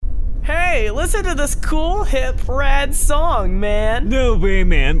Hey, listen to this cool, hip, rad song, man. No way,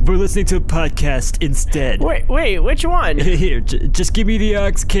 man. We're listening to a podcast instead. Wait, which one? Here, just give me the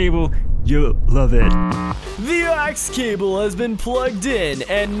aux cable. You'll love it. The aux cable has been plugged in,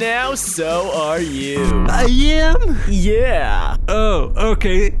 and now so are you. I am? Yeah. Oh,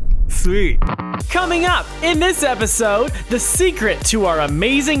 okay. Sweet. Coming up in this episode, the secret to our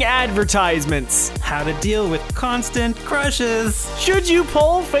amazing advertisements. How to deal with constant crushes. Should you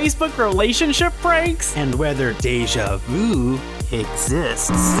pull Facebook relationship pranks? And whether deja vu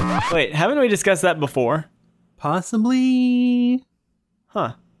exists. Wait, haven't we discussed that before? Possibly.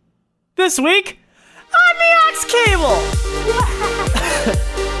 Huh. This week, on the aux cable!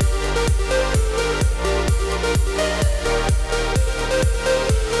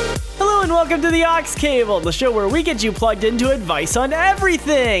 Hello and welcome to the aux cable, the show where we get you plugged into advice on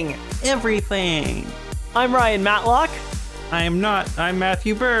everything. Everything. I'm Ryan Matlock. I'm not. I'm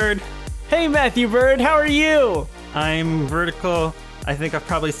Matthew Bird. Hey Matthew Bird, how are you? I'm vertical. I think I've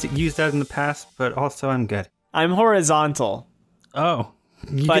probably used that in the past, but also I'm good. I'm horizontal. Oh.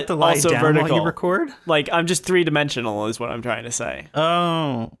 You But get to lie also down vertical. while you record? Like, I'm just three-dimensional is what I'm trying to say.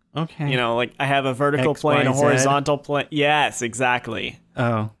 Oh, okay. You know, like, I have a vertical X, plane, Y, a Z. horizontal plane. Yes, exactly.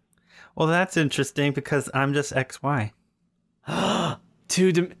 Oh. Well, that's interesting because I'm just XY.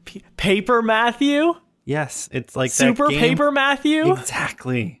 Paper Matthew? Yes, it's like Super that game. Paper Matthew?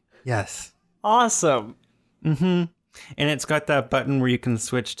 Exactly. Yes. Awesome. Mm-hmm. And it's got that button where you can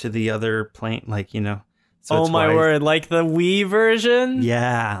switch to the other plane, like, you know. So Oh it's my wide. word, like the Wii version?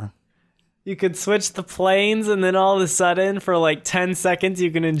 Yeah. You could switch the planes and then all of a sudden, for like 10 seconds, you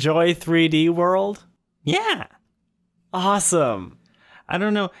can enjoy 3D World? Yeah. Awesome. I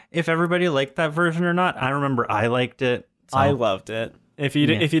don't know if everybody liked that version or not. I remember I liked it. So. I loved it.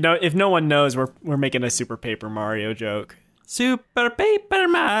 If no one knows, we're making a Super Paper Mario joke. Super Paper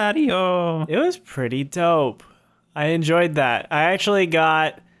Mario. It was pretty dope. I enjoyed that. I actually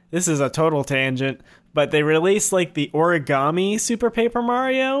got, this is a total tangent, but they released like the origami Super Paper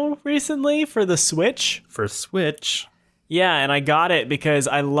Mario recently for the Switch. For Switch. Yeah, and I got it because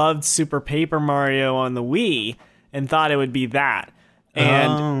I loved Super Paper Mario on the Wii and thought it would be that.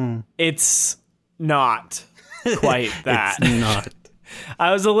 And it's not quite that. It's not.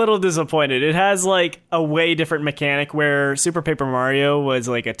 I was a little disappointed. It has like a way different mechanic where Super Paper Mario was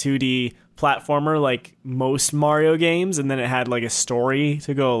like a 2D platformer like most Mario games, and then it had like a story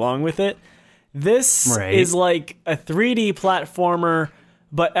to go along with it. This is like a 3D platformer,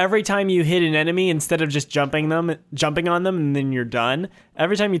 but every time you hit an enemy, instead of just jumping on them and then you're done,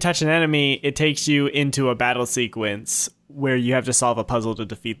 every time you touch an enemy, it takes you into a battle sequence where you have to solve a puzzle to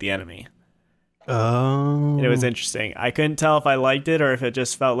defeat the enemy. Oh. And it was interesting. I couldn't tell if I liked it or if it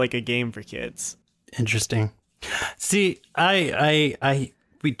just felt like a game for kids. Interesting. See,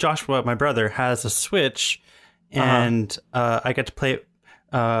 Joshua, my brother, has a Switch, and I get to play it,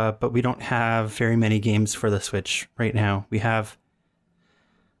 but we don't have very many games for the Switch right now. We have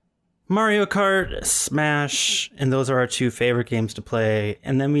Mario Kart, Smash, and those are our two favorite games to play.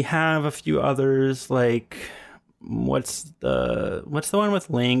 And then we have a few others, like what's the one with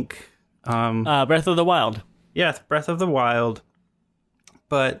Link? Breath of the Wild. Yeah, Breath of the Wild.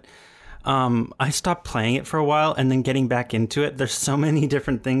 But I stopped playing it for a while and then getting back into it. There's so many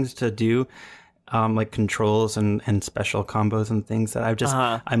different things to do, like controls and special combos and things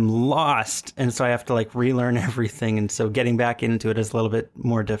that I'm lost. And so I have to like relearn everything. And so getting back into it is a little bit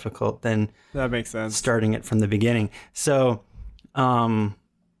more difficult than that makes sense. Starting it from the beginning. So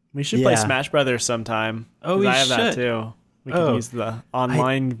we should play Smash Brothers sometime. Oh, we I have should. that too. We can use the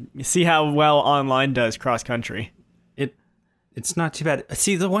online, see how well online does cross country. It's not too bad.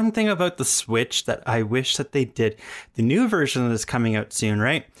 See, the one thing about the Switch that I wish that they did, the new version is coming out soon,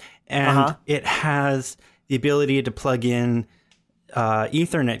 right? And it has the ability to plug in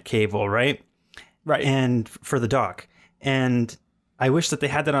Ethernet cable, right? Right. And for the dock. And I wish that they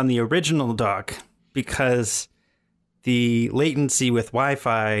had that on the original dock because the latency with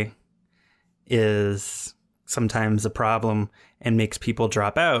Wi-Fi is sometimes a problem and makes people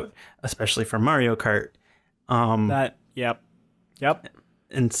drop out, especially for Mario Kart. Yep.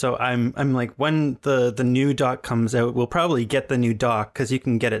 And so I'm like, when the new dock comes out, we'll probably get the new dock because you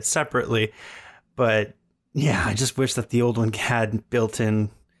can get it separately. But yeah, I just wish that the old one had built-in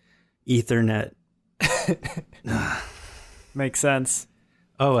Ethernet. Makes sense.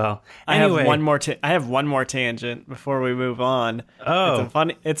 Oh well. Anyway. I have one more tangent before we move on. Oh,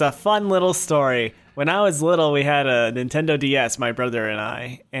 it's a fun little story. When I was little, we had a Nintendo DS, my brother and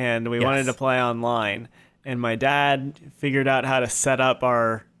I, and we wanted to play online. And my dad figured out how to set up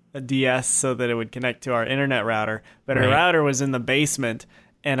our DS so that it would connect to our internet router. But our router was in the basement,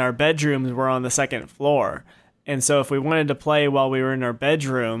 and our bedrooms were on the second floor. And so if we wanted to play while we were in our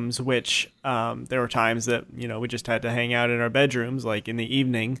bedrooms, which there were times that, we just had to hang out in our bedrooms, like in the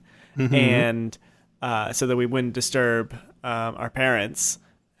evening, and so that we wouldn't disturb our parents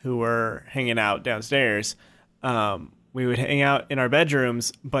who were hanging out downstairs. We would hang out in our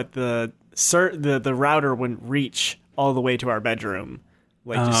bedrooms, but the router wouldn't reach all the way to our bedroom,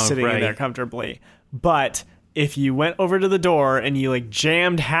 like just sitting in there comfortably. But if you went over to the door and you like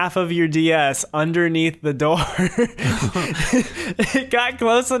jammed half of your DS underneath the door, it got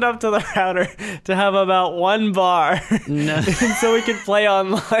close enough to the router to have about 1 bar. No. And so we could play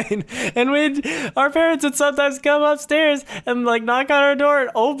online. And our parents would sometimes come upstairs and like knock on our door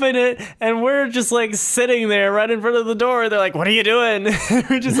and open it, and we're just like sitting there right in front of the door. They're like, "What are you doing?"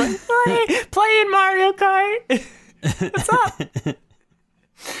 We're just like, playing Mario Kart. What's up?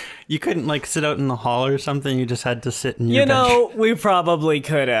 You couldn't like sit out in the hall or something. You just had to sit in your bedroom. We probably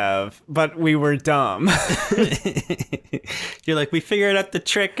could have, but we were dumb. You're like, we figured out the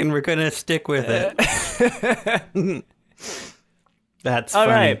trick and we're going to stick with it. That's all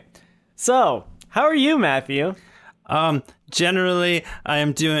funny. Right. So, how are you, Matthew? Generally, I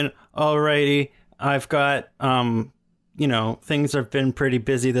am doing alrighty. I've got, things have been pretty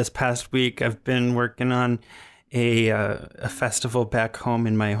busy this past week. I've been working on a festival back home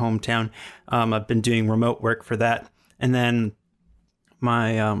in my hometown. I've been doing remote work for that. And then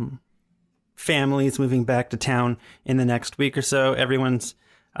my family's moving back to town in the next week or so.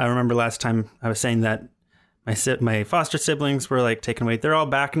 I remember last time I was saying that my foster siblings were like taken away. They're all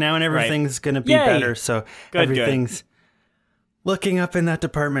back now and everything's going to be better. So everything's looking up in that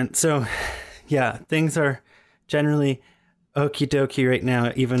department. So yeah, things are generally okie dokie right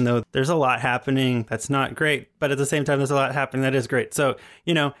now, even though there's a lot happening that's not great, but at the same time there's a lot happening that is great. So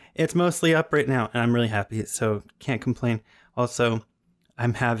it's mostly up right now and I'm really happy, so can't complain. Also,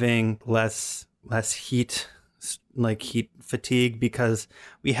 I'm having less heat fatigue, because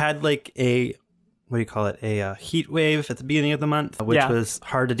we had like a heat wave at the beginning of the month, which was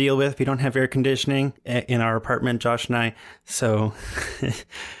hard to deal with. We don't have air conditioning in our apartment, Josh and I, so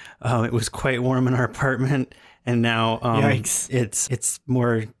it was quite warm in our apartment. And now it's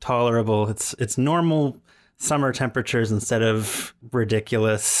more tolerable. It's normal summer temperatures instead of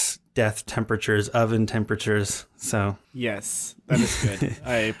ridiculous death temperatures, oven temperatures. So yes, that is good.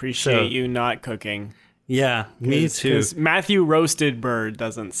 I appreciate you not cooking. Yeah, me too. Because Matthew roasted bird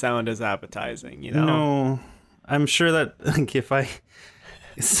doesn't sound as appetizing, No, I'm sure that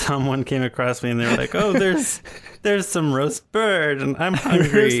if someone came across me and they were like, "Oh, there's some roast bird," and I'm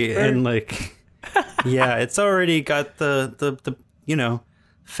hungry, and like. Yeah, it's already got the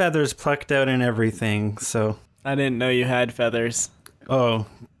feathers plucked out and everything, so... I didn't know you had feathers. Oh,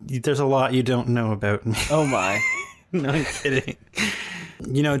 there's a lot you don't know about me. Oh my. No, I'm kidding.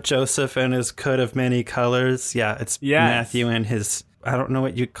 Joseph and his coat of many colors? Yeah, it's Matthew and his... I don't know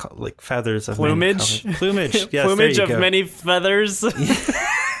what you call, like, feathers of plumage? Many colors. Plumage, yes, plumage there you of go. Many feathers?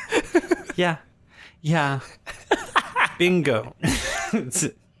 Yeah. Bingo.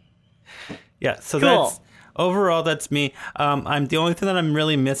 Yeah, so cool. That's me. I'm the only thing that I'm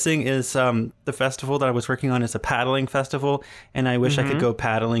really missing is the festival that I was working on is a paddling festival, and I wish I could go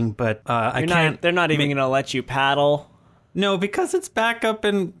paddling, but I can't. They're not even going to let you paddle. No, because it's back up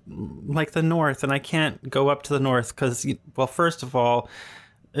in like the north, and I can't go up to the north because, first of all,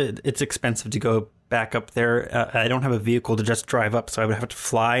 it's expensive to go back up there. I don't have a vehicle to just drive up, so I would have to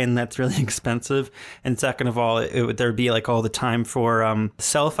fly, and that's really expensive. And second of all, there'd be like all the time for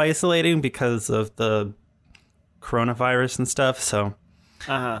self-isolating because of the coronavirus and stuff. So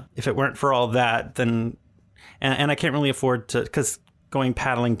if it weren't for all that, then and I can't really afford to, because going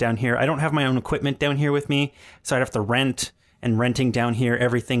paddling down here, I don't have my own equipment down here with me, so I'd have to rent, and renting down here,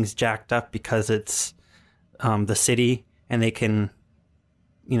 everything's jacked up because it's the city, and they can,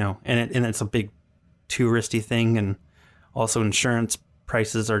 and it's a big touristy thing, and also insurance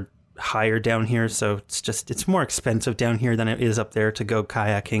prices are higher down here, so it's more expensive down here than it is up there to go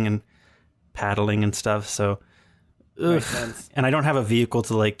kayaking and paddling and stuff. So and I don't have a vehicle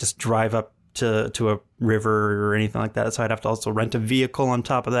to like just drive up to a river or anything like that, so I'd have to also rent a vehicle on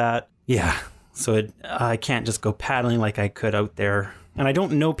top of that. So I can't just go paddling like I could out there, and I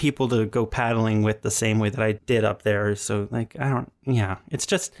don't know people to go paddling with the same way that I did up there, so like it's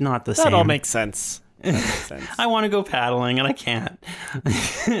just not the same. That all makes sense. I want to go paddling and I can't.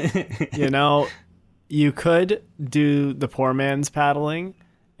 You could do the poor man's paddling,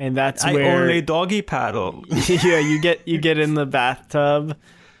 and that's where I only doggy paddle. Yeah, you get in the bathtub,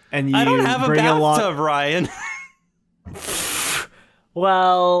 and you I don't have bring a bathtub, Ryan.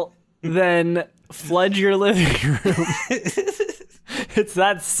 Well, then flood your living room It's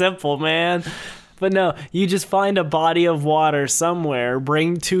that simple, man. But no, you just find a body of water somewhere,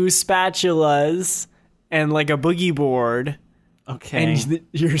 bring 2 spatulas and like a boogie board, Okay. and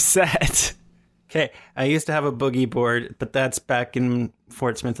you're set. Okay. I used to have a boogie board, but that's back in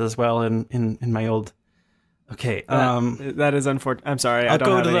Fort Smith as well in my old... Okay. That is unfortunate. I'm sorry, I I'll don't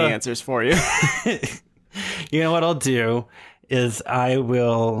go have to any the- answers for you. You know what I'll do is I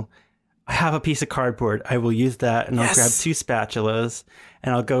have a piece of cardboard. I will use that, and I'll Yes. grab 2 spatulas,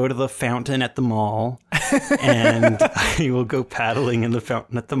 and I'll go to the fountain at the mall, and I will go paddling in the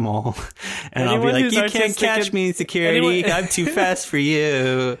fountain at the mall, and Anyone I'll be who's like, "You can't artistic catch and- me, security. anyone- I'm too fast for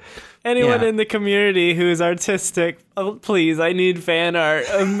you." Anyone Yeah. in the community who is artistic, oh, please, I need fan art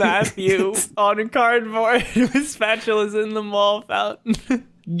of Matthew on cardboard with spatulas in the mall fountain.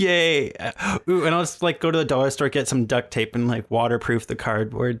 Yay! Ooh, and I'll just like go to the dollar store, get some duct tape, and like waterproof the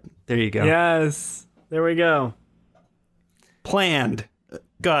cardboard. There you go. Yes, there we go. Planned.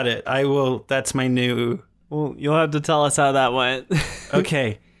 Got it. I will. That's my new. Well, you'll have to tell us how that went.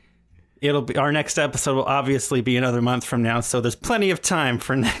 Okay. It'll be our next episode will obviously be another month from now, so there's plenty of time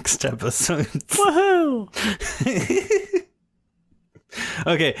for next episodes. Woohoo!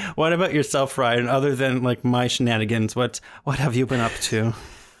 Okay, what about yourself, Ryan? Other than like my shenanigans, what have you been up to?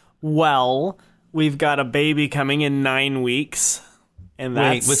 Well, we've got a baby coming in 9 weeks, and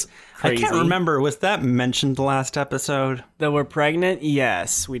that's I crazy. can't remember. Was that mentioned last episode? That we're pregnant?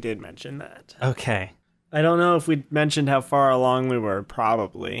 Yes, we did mention that. Okay. I don't know if we mentioned how far along we were,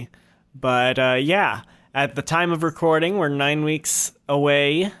 probably. But yeah, at the time of recording, we're 9 weeks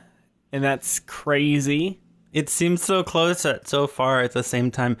away, and that's crazy. It seems so close at so far at the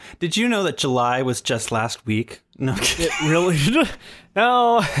same time. Did you know that July was just last week? No. It really...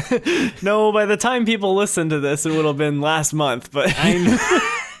 No, no, by the time people listen to this, it would have been last month, but...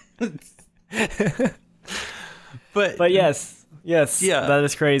 But yes, Yeah. that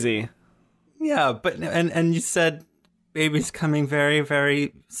is crazy. Yeah, but and you said baby's coming very,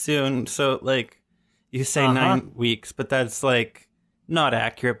 very soon. So like you say 9 weeks, but that's like not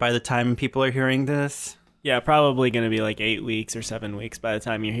accurate by the time people are hearing this. Yeah, probably going to be like 8 weeks or 7 weeks by the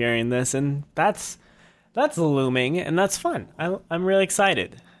time you're hearing this, and that's looming, and that's fun. I'm really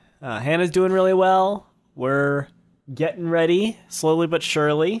excited. Hannah's doing really well. We're getting ready, slowly but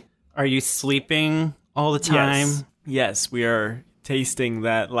surely. Are you sleeping all the time? Yes, we are tasting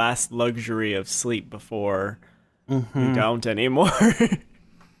that last luxury of sleep before we don't anymore.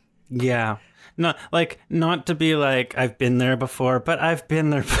 Yeah. Not to be like I've been there before, but I've been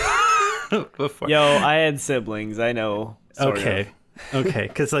there before. Yo, I had siblings. I know. Sort Okay. of. Okay.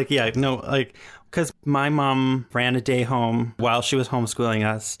 Because my mom ran a day home while she was homeschooling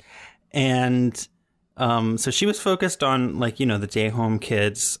us. And so she was focused on the day home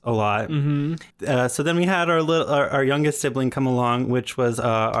kids a lot. Mm-hmm. So then we had our youngest sibling come along, which was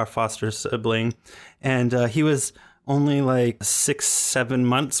our foster sibling. And he was only 6-7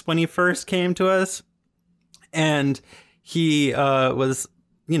 months when he first came to us. And he was,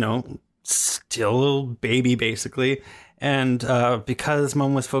 still a baby, basically. And because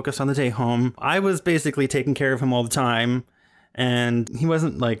mom was focused on the day home, I was basically taking care of him all the time. And he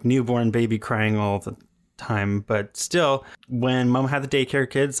wasn't newborn baby crying all the time, but still, when mom had the daycare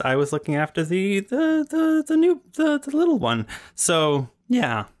kids, I was looking after the little one. So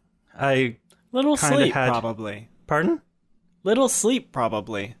yeah, I Little kinda sleep, had- probably. pardon? Little sleep,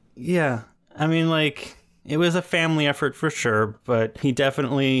 probably. Yeah, I mean, it was a family effort for sure, but he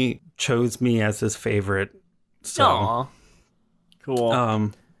definitely chose me as his favorite. So, Aw.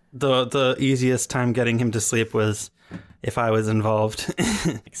 Cool. the easiest time getting him to sleep was if I was involved.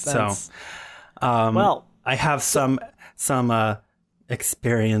 Makes sense. Well, I have some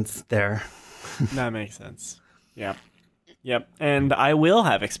experience there. That makes sense. Yep. And I will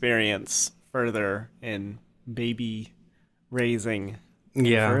have experience further in baby raising.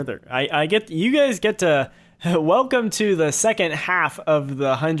 Yeah. Further, you guys get to welcome to the second half of the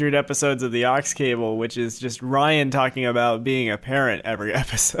 100 episodes of the Aux Cable, which is just Ryan talking about being a parent every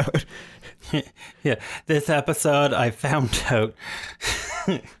episode. Yeah, this episode I found out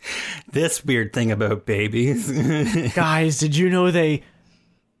this weird thing about babies. Guys, did you know they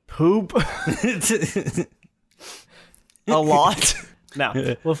poop a lot?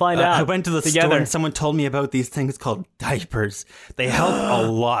 No, we'll find out. I went to the together. store and someone told me about these things called diapers. They help a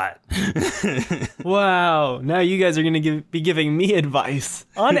lot. Wow, now you guys are going to be giving me advice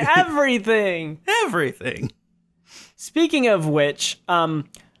on everything. Everything. Speaking of which,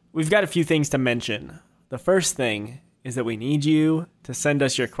 we've got a few things to mention. The first thing is that we need you to send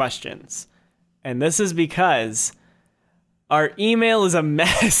us your questions. And this is because our email is a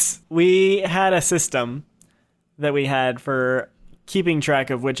mess. We had a system that we had for keeping track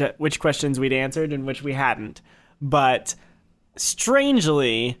of which questions we'd answered and which we hadn't. But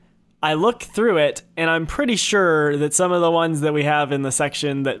strangely, I looked through it, and I'm pretty sure that some of the ones that we have in the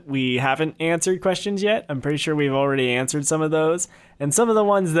section that we haven't answered questions yet, I'm pretty sure we've already answered some of those. And some of the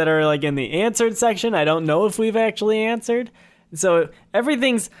ones that are like in the answered section, I don't know if we've actually answered. So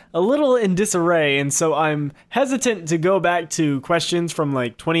everything's a little in disarray, and so I'm hesitant to go back to questions from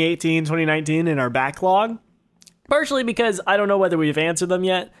like 2018, 2019 in our backlog. Partially because I don't know whether we've answered them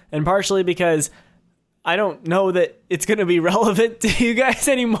yet, and partially because I don't know that it's going to be relevant to you guys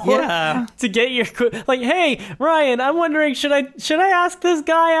anymore. Yeah. To get your like, hey Ryan, I'm wondering should I ask this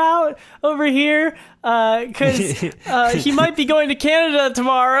guy out over here because he might be going to Canada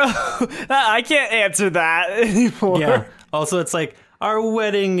tomorrow. I can't answer that anymore. Yeah. Also, it's like, our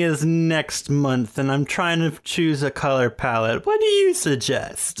wedding is next month, and I'm trying to choose a color palette. What do you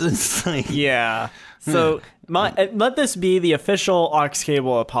suggest? It's like, Yeah. So let this be the official aux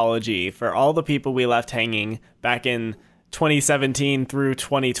cable apology for all the people we left hanging back in 2017 through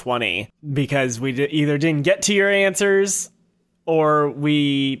 2020 because we either didn't get to your answers or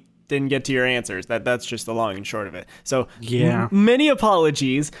we didn't get to your answers. That's just the long and short of it. So yeah. Many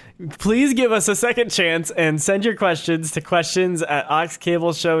apologies. Please give us a second chance and send your questions to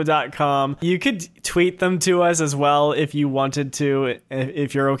questions@auxcableshow.com. You could tweet them to us as well if you wanted to,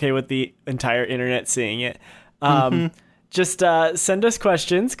 if you're okay with the entire internet seeing it. Just send us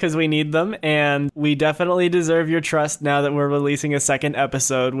questions because we need them, and we definitely deserve your trust now that we're releasing a second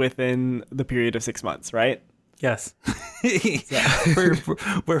episode within the period of 6 months, right? Yes.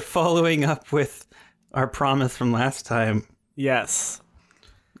 we're following up with our promise from last time. Yes.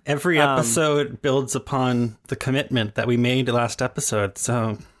 Every episode builds upon the commitment that we made last episode,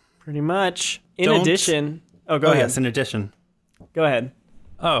 so... Pretty much. In addition... Oh, go ahead. Yes, in addition. Go ahead.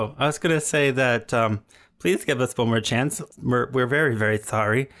 Oh, I was going to say that please give us one more chance. We're very, very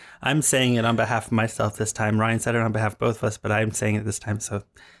sorry. I'm saying it on behalf of myself this time. Ryan said it on behalf of both of us, but I'm saying it this time, so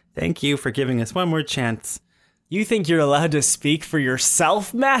thank you for giving us one more chance. You think you're allowed to speak for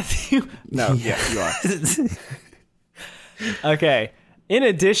yourself, Matthew? No, yeah, you are. Okay. In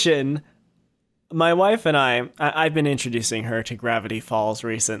addition, my wife and I've been introducing her to Gravity Falls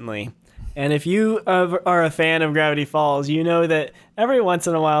recently. And if you are a fan of Gravity Falls, you know that every once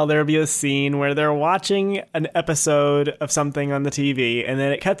in a while there'll be a scene where they're watching an episode of something on the TV, and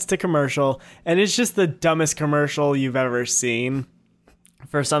then it cuts to commercial, and it's just the dumbest commercial you've ever seen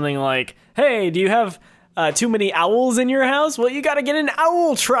for something like, hey, do you have... too many owls in your house? Well, you gotta get an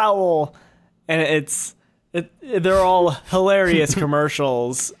owl trowel. And they're all hilarious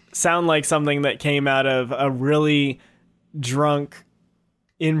commercials. Sound like something that came out of a really drunk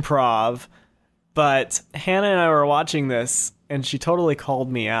improv. But Hannah and I were watching this, and she totally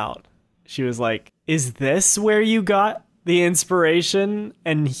called me out. She was like, is this where you got the inspiration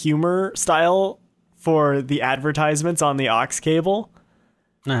and humor style for the advertisements on the aux cable?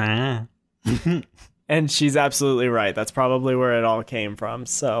 Ah. And she's absolutely right. That's probably where it all came from.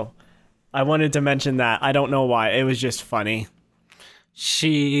 So I wanted to mention that. I don't know why. It was just funny.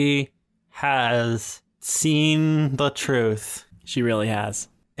 She has seen the truth. She really has.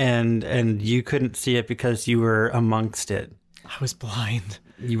 And you couldn't see it because you were amongst it. I was blind.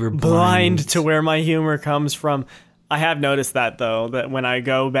 You were blind to where my humor comes from. I have noticed that, though, that when I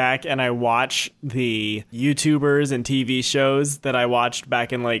go back and I watch the YouTubers and TV shows that I watched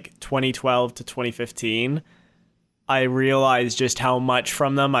back in like 2012 to 2015, I realize just how much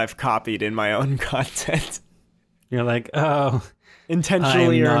from them I've copied in my own content. You're like, oh,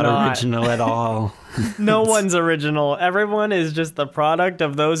 intentionally I'm or not not. original at all. No one's original. Everyone is just the product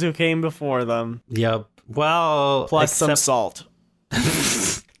of those who came before them. Yep. Well, plus some salt.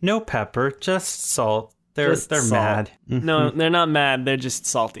 No pepper, just salt. They're salt. mad. No, they're not mad. They're just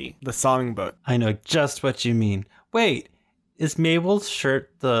salty. The songbook. I know just what you mean. Wait, is Mabel's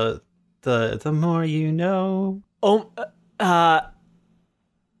shirt the more you know? Oh,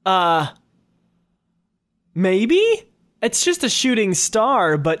 maybe? It's just a shooting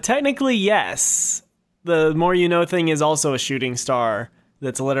star, but technically, yes. The more you know thing is also a shooting star.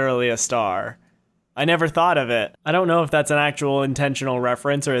 That's literally a star. I never thought of it. I don't know if that's an actual intentional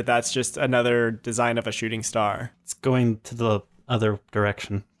reference or if that's just another design of a shooting star. It's going to the other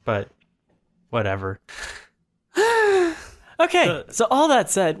direction, but whatever. Okay, so all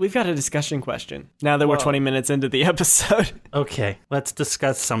that said, we've got a discussion question now that we're 20 minutes into the episode. Okay, let's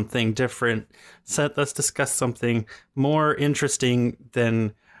discuss something different. Let's discuss something more interesting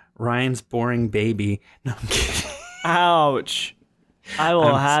than Ryan's boring baby. No, I'm kidding. Ouch. I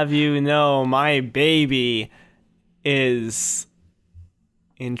will have you know my baby is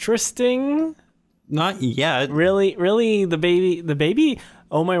interesting. Not yet. Really, the baby.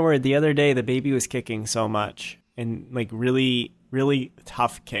 Oh my word! The other day, the baby was kicking so much, and like really, really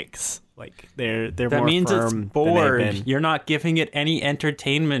tough kicks. Like they're That more means it's firm than they've bored. been. You're not giving it any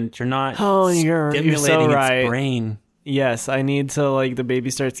entertainment. You're not You're stimulating so right. its brain. Yes, I need to, like, the baby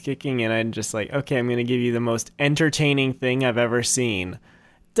starts kicking, and I'm just like, okay, I'm gonna give you the most entertaining thing I've ever seen.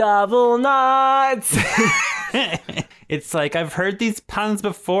 Double knots. It's like, I've heard these puns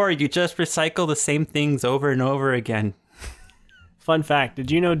before. You just recycle the same things over and over again. Fun fact: did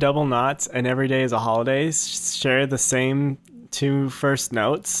you know double knots and every day is a holiday share the same two first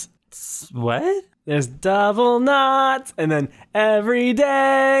notes? What? There's double knots, and then every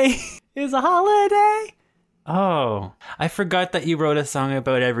day is a holiday. Oh, I forgot that you wrote a song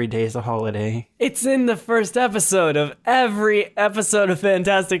about every day is a holiday. It's in the first episode of every episode of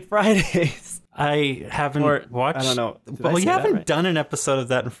Fantastic Fridays. I haven't watched. I don't know. Did I Well, say you that haven't right? done an episode of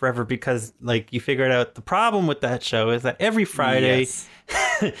that in forever because, like, you figured out the problem with that show is that every Friday Yes.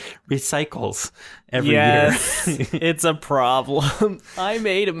 recycles every Yes, year. it's a problem. I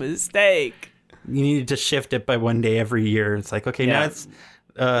made a mistake. You needed to shift it by one day every year. It's like, okay, now Yeah. it's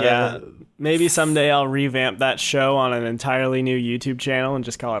Yeah, maybe someday I'll revamp that show on an entirely new YouTube channel and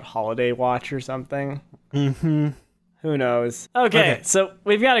just call it Holiday Watch or something. Mm-hmm. Who knows? Okay, so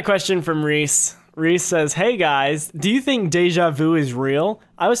we've got a question from Reese. Reese says, "Hey guys, do you think deja vu is real?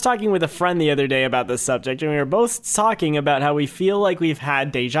 I was talking with a friend the other day about this subject, and we were both talking about how we feel like we've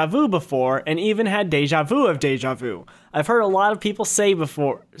had deja vu before, and even had deja vu of deja vu. I've heard a lot of people say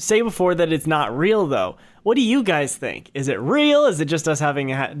before that it's not real, though. What do you guys think? Is it real? Is it just us having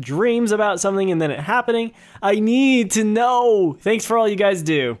dreams about something and then it happening? I need to know. Thanks for all you guys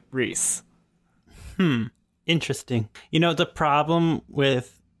do, Reese." Interesting. You know, the problem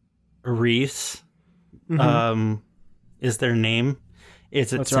with Reese is their name.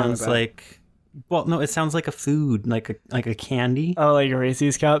 Is it What's wrong with sounds that? like, well, no, it sounds like a food, like a candy. Oh, like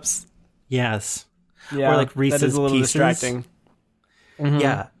Reese's cups? Yes. Yeah, Or like that Reese's is a little Pieces. distracting.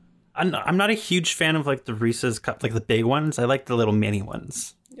 Yeah. I'm not a huge fan of like the Reese's cup, like the big ones. I like the little mini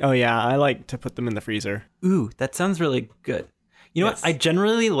ones. Oh yeah, I like to put them in the freezer. Ooh, that sounds really good. You know Yes. what? I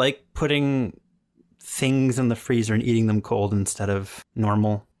generally like putting things in the freezer and eating them cold instead of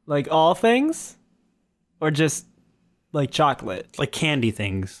normal. Like all things? Or just like chocolate? Like candy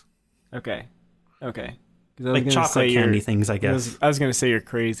things. Okay. 'Cause I was Like gonna chocolate say candy you're- things, I guess. I was going to say you're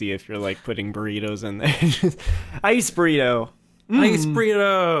crazy if you're like putting burritos in there. Ice burrito. Ice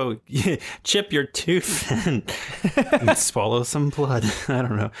burrito. Chip your tooth and swallow some blood. I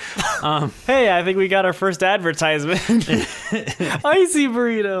don't know. Hey, I think we got our first advertisement. Icy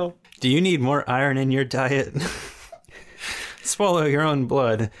burrito. Do you need more iron in your diet? Swallow your own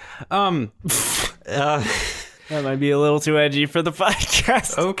blood. That might be a little too edgy for the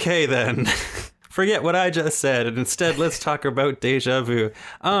podcast. Okay then. Forget what I just said and instead let's talk about deja vu.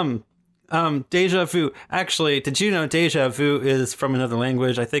 Deja vu. Actually, did you know deja vu is from another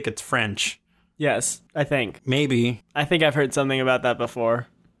language? I think it's French. Yes, I think. Maybe. I think I've heard something about that before.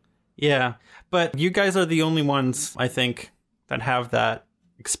 Yeah. But you guys are the only ones, I think, that have that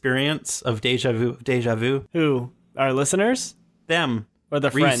experience of deja vu. Who? Our listeners? Them. Or the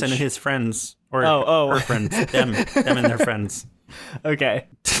Reese French? and his friends. Or Oh. her friends. Them and their friends. Okay.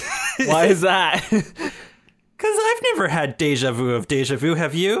 Why is that? Because I've never had deja vu of deja vu.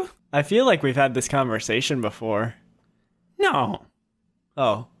 Have you? I feel like we've had this conversation before. No.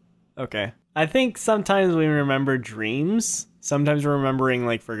 Oh, okay. I think sometimes we remember dreams. Sometimes we're remembering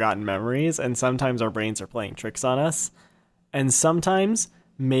like forgotten memories, and sometimes our brains are playing tricks on us. And sometimes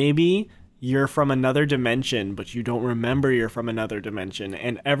maybe you're from another dimension, but you don't remember you're from another dimension,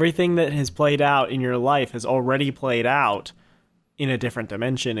 and everything that has played out in your life has already played out in a different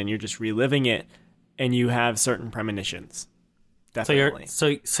dimension, and you're just reliving it, and you have certain premonitions. Definitely.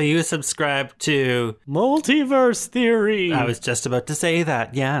 So you subscribe to... Multiverse theory. I was just about to say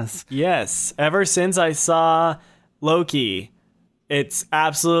that, yes. Yes. Ever since I saw Loki, it's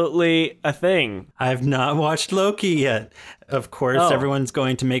absolutely a thing. I've not watched Loki yet. Of course, Oh. everyone's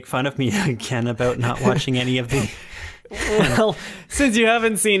going to make fun of me again about not watching any of the... Well, since you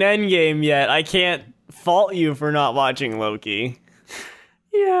haven't seen Endgame yet, I can't fault you for not watching Loki.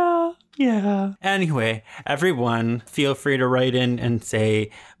 Yeah. Anyway, everyone, feel free to write in and say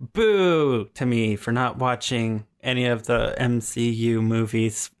boo to me for not watching any of the MCU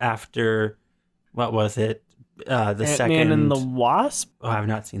movies after, what was it? The second... Ant-Man and the Wasp? Oh, I've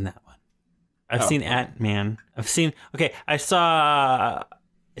not seen that one. I've Oh. seen Ant-Man. Okay, I saw...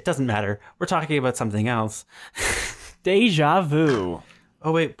 It doesn't matter. We're talking about something else. Deja vu.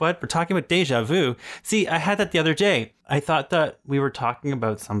 Oh, wait, what? We're talking about deja vu. See, I had that the other day. I thought that we were talking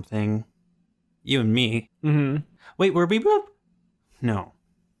about something, You and me. Mm-hmm. Wait, were we both? No.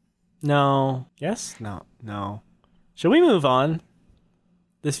 No. Yes? No. Should we move on?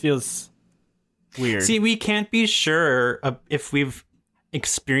 This feels weird. See, we can't be sure if we've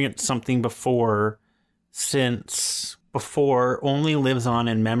experienced something before, since before only lives on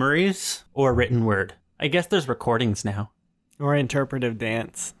in memories or written word. I guess there's recordings now. Or interpretive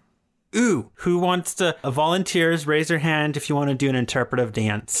dance. Ooh, who wants to volunteers? Raise your hand if you want to do an interpretive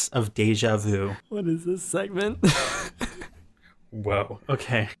dance of deja vu. What is this segment? Whoa.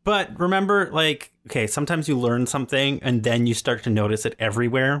 Okay. But remember, like, okay, sometimes you learn something and then you start to notice it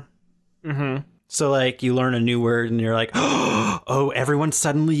everywhere. Mm-hmm. So, like, you learn a new word and you're like, oh, everyone's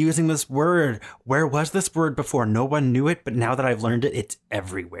suddenly using this word. Where was this word before? No one knew it, but now that I've learned it, it's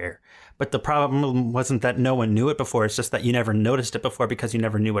everywhere. But the problem wasn't that no one knew it before. It's just that you never noticed it before because you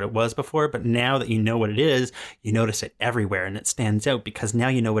never knew what it was before. But now that you know what it is, you notice it everywhere and it stands out because now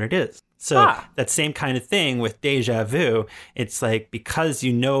you know what it is. So that same kind of thing with deja vu. It's like because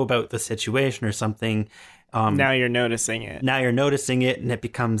you know about the situation or something. Now you're noticing it. Now you're noticing it and it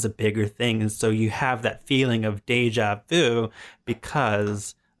becomes a bigger thing. And so you have that feeling of deja vu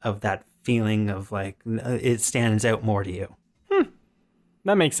because of that feeling of like it stands out more to you.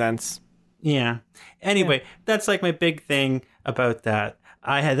 That makes sense. Yeah. Anyway, that's like my big thing about that.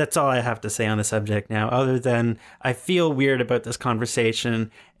 That's all I have to say on the subject now, other than I feel weird about this conversation,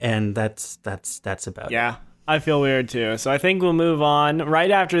 and that's about it. Yeah, I feel weird too. So I think we'll move on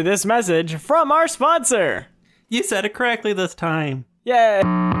right after this message from our sponsor. You said it correctly this time. Yay!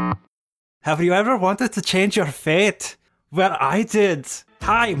 Have you ever wanted to change your fate? Well, I did.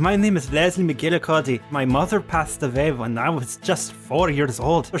 Hi, my name is Leslie McGillicuddy. My mother passed away when I was just 4 years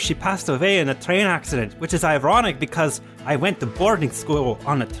old. She passed away in a train accident, which is ironic because I went to boarding school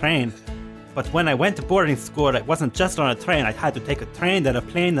on a train. But when I went to boarding school, it wasn't just on a train. I had to take a train, then a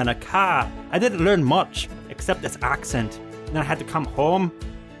plane, then a car. I didn't learn much, except this accent. Then I had to come home.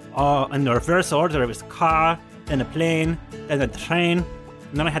 In the reverse order, it was car, then a plane, then a train.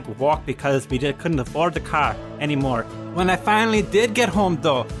 And then I had to walk because we couldn't afford the car anymore. When I finally did get home,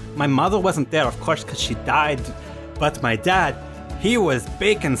 though, my mother wasn't there, of course, because she died. But my dad, he was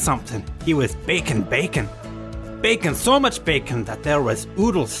baking something. He was baking bacon. Baking so much bacon that there was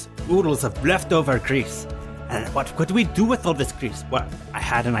oodles of leftover grease. And what could we do with all this grease? Well, I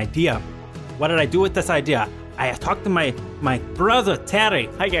had an idea. What did I do with this idea? I talked to my brother, Terry.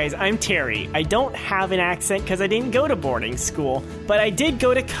 Hi guys, I'm Terry. I don't have an accent because I didn't go to boarding school, but I did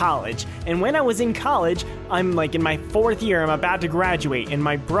go to college. And when I was in college, I'm like in my 4th year, I'm about to graduate, and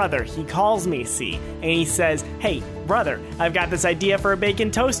my brother, he calls me, and he says, hey, brother, I've got this idea for a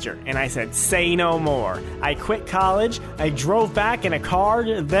bacon toaster. And I said, say no more. I quit college, I drove back in a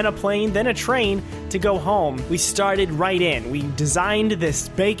car, then a plane, then a train to go home. We started right in. We designed this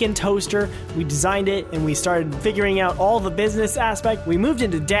bacon toaster, we designed it, and we started figuring out all the business aspect. We moved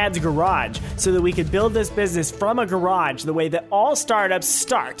into Dad's garage so that we could build this business from a garage the way that all startups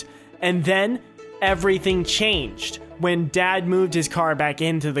start. And then everything changed when Dad moved his car back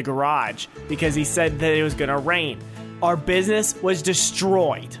into the garage because he said that it was going to rain. Our business was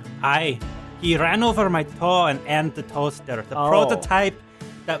destroyed. He ran over my toe and ended the toaster. The prototype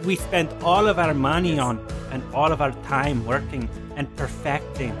that we spent all of our money on and all of our time working and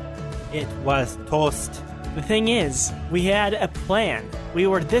perfecting. It was toast. The thing is, we had a plan. We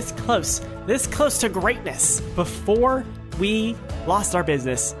were this close to greatness. Before we lost our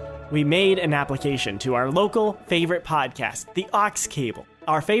business, we made an application to our local favorite podcast, the Aux Cable.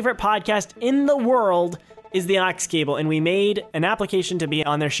 Our favorite podcast in the world is the Aux Cable, and we made an application to be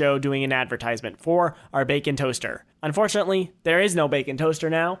on their show doing an advertisement for our bacon toaster. Unfortunately, there is no bacon toaster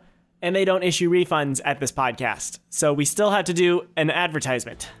now, and they don't issue refunds at this podcast. So we still have to do an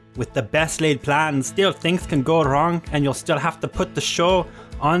advertisement. With the best laid plans, still things can go wrong, and you'll still have to put the show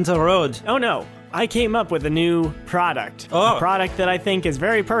on the road. Oh no, I came up with a new product. A product that I think is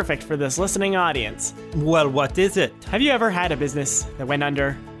very perfect for this listening audience. Well, what is it? Have you ever had a business that went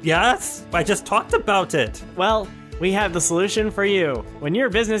under? Yes, I just talked about it. Well, we have the solution for you. When your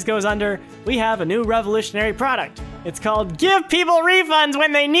business goes under, we have a new revolutionary product. It's called Give People Refunds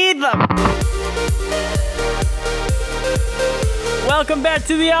When They Need Them. Welcome back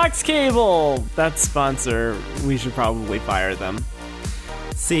to the Aux Cable. That sponsor, we should probably fire them.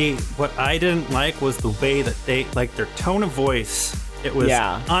 See, what I didn't like was the way that they, like their tone of voice. It was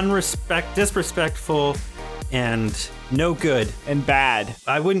disrespectful, and no good. And bad.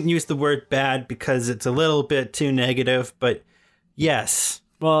 I wouldn't use the word bad because it's a little bit too negative, but yes.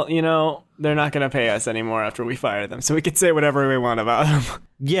 Well, you know, they're not going to pay us anymore after we fire them, so we can say whatever we want about them.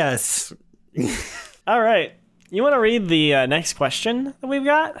 Yes. All right. You want to read the next question that we've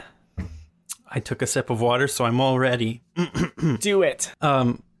got? I took a sip of water, so I'm all ready. Do it.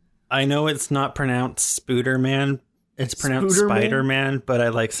 I know it's not pronounced Spooderman. It's pronounced Spooderman? Spider-Man, but I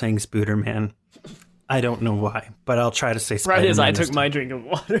like saying Spooderman. I don't know why, but I'll try to say Spider-Man. Right as I this took my drink of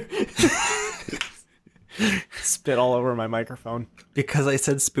water. Spit all over my microphone. Because I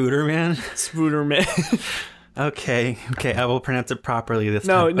said Spooderman? Spooderman. Okay, I will pronounce it properly this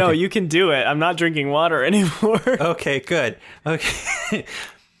time. No, Okay. you can do it. I'm not drinking water anymore. Okay, good. Okay.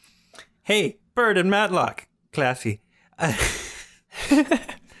 Hey, Bird and Matlock. Classy. I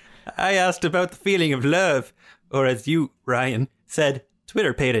asked about the feeling of love, or as you, Ryan, said,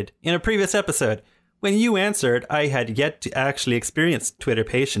 Twitter-pated, in a previous episode. When you answered, I had yet to actually experience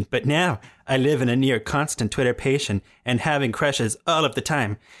Twitter-pation, but now I live in a near constant Twitter-pation and having crushes all of the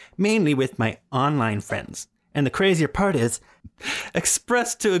time, mainly with my online friends. And the crazier part is,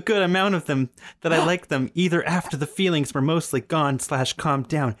 expressed to a good amount of them that I like them either after the feelings were mostly gone/calmed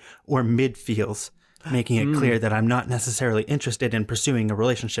down or mid-feels, making it clear that I'm not necessarily interested in pursuing a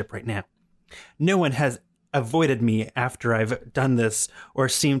relationship right now. No one has avoided me after I've done this or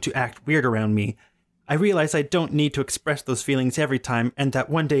seemed to act weird around me. I realize I don't need to express those feelings every time and that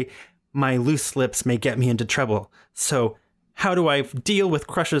one day my loose lips may get me into trouble. So how do I deal with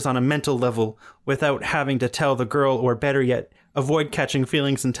crushes on a mental level without having to tell the girl, or better yet, avoid catching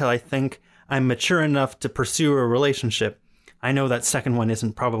feelings until I think I'm mature enough to pursue a relationship? I know that second one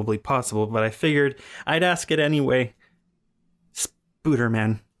isn't probably possible, but I figured I'd ask it anyway.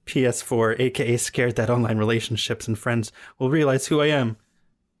 Spooderman, PS4, aka scared that online relationships and friends will realize who I am.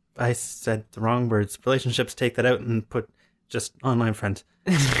 I said the wrong words. Relationships, take that out and put just online friends.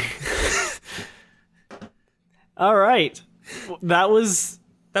 All right. That was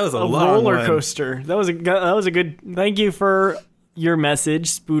That was a a long roller one. coaster. That was a good. Thank you for your message,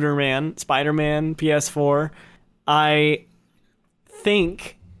 Spooderman, Spider-Man, PS4. I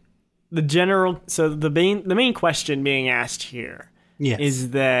think the main question being asked here Yes.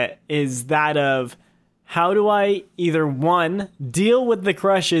 is that of how do I either one deal with the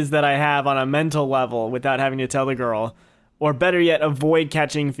crushes that I have on a mental level without having to tell the girl, or better yet, avoid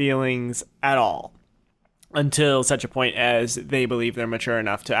catching feelings at all until such a point as they believe they're mature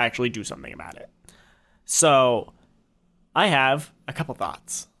enough to actually do something about it. So I have a couple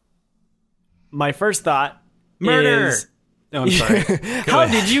thoughts. My first thought Murder! is, No, I'm sorry. how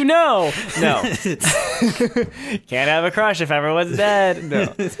did you know? No. Can't have a crush if everyone's dead.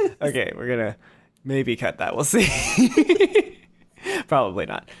 No. Okay, we're gonna maybe cut that. We'll see. Probably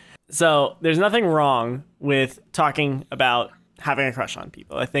not. So there's nothing wrong with talking about having a crush on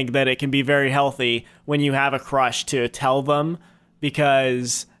people. I think that it can be very healthy when you have a crush to tell them,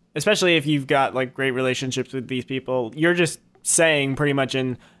 because especially if you've got like great relationships with these people, you're just saying pretty much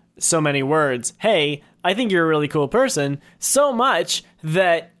in so many words, hey, I think you're a really cool person, so much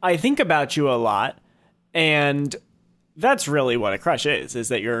that I think about you a lot. And that's really what a crush is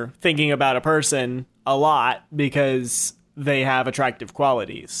that you're thinking about a person a lot because they have attractive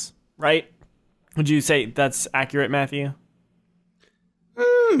qualities, right? Would you say that's accurate, Matthew?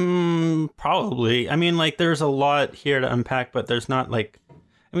 Probably. I mean, like, there's a lot here to unpack, but there's not like,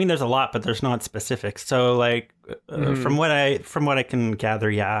 I mean, there's a lot, but there's not specifics. So, like, from what I can gather,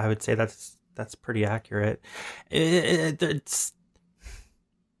 yeah, I would say that's pretty accurate. It's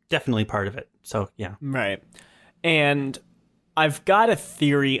definitely part of it. So, yeah. Right. And I've got a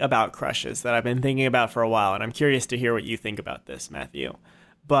theory about crushes that I've been thinking about for a while, and I'm curious to hear what you think about this, Matthew.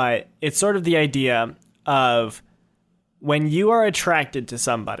 But it's sort of the idea of when you are attracted to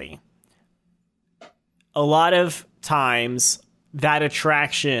somebody, a lot of times that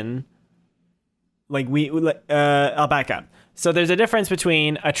attraction, I'll back up. So there's a difference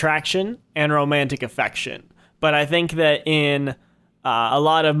between attraction and romantic affection. But I think that in a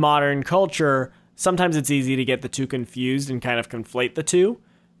lot of modern culture, sometimes it's easy to get the two confused and kind of conflate the two.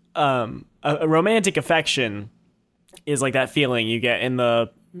 A romantic affection is like that feeling you get in the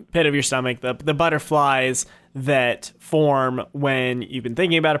pit of your stomach, the butterflies that form when you've been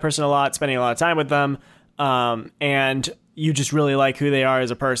thinking about a person a lot, spending a lot of time with them, and you just really like who they are as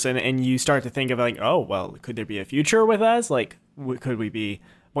a person, and you start to think of like, oh, well, could there be a future with us? Like, could we be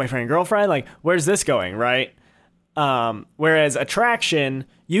boyfriend and girlfriend? Like, where's this going, right? Whereas attraction,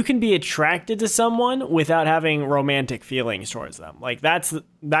 you can be attracted to someone without having romantic feelings towards them. Like, that's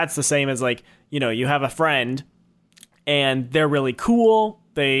the same as, like, you know, you have a friend and they're really cool,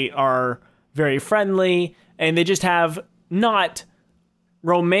 they are very friendly, and they just have not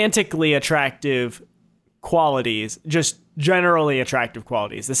romantically attractive qualities, just generally attractive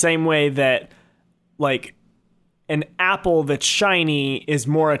qualities. The same way that, like, an apple that's shiny is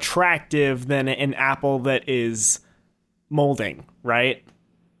more attractive than an apple that is molding, right?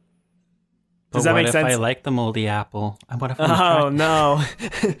 Does that what make if sense? I like the moldy apple? And what if I'm Oh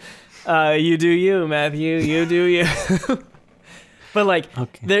attracted? no. You do you, Matthew. You do you. But like,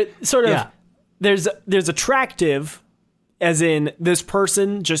 Okay. there sort of Yeah. there's attractive, as in this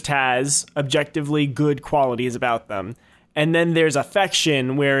person just has objectively good qualities about them, and then there's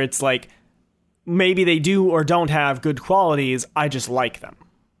affection where it's like maybe they do or don't have good qualities. I just like them.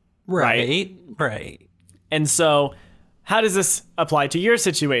 Right. And so, how does this apply to your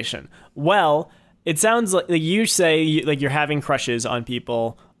situation? Well, it sounds like you say like you're having crushes on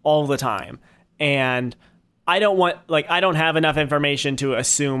people all the time, and I don't have enough information to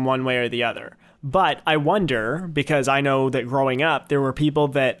assume one way or the other. But I wonder, because I know that growing up there were people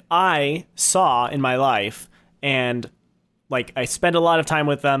that I saw in my life, and like I spent a lot of time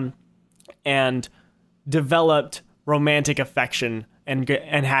with them and developed romantic affection and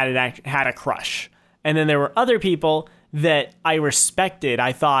had a crush. And then there were other people that I respected.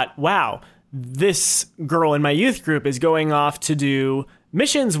 I thought, wow, this girl in my youth group is going off to do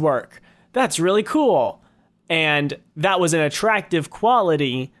missions work. That's really cool. And that was an attractive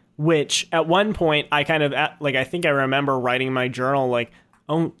quality, which at one point I kind of like, I think I remember writing in my journal, like,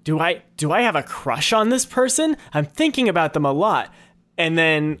 oh, do I have a crush on this person? I'm thinking about them a lot. And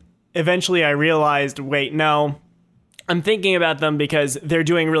then eventually I realized, wait, no, I'm thinking about them because they're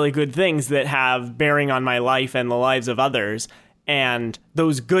doing really good things that have bearing on my life and the lives of others. And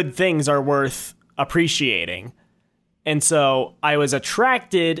those good things are worth appreciating. And so I was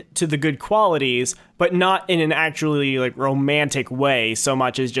attracted to the good qualities, but not in an actually like romantic way so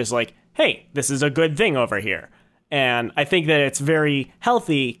much as just like, hey, this is a good thing over here. And I think that it's very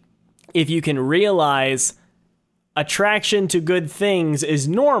healthy if you can realize attraction to good things is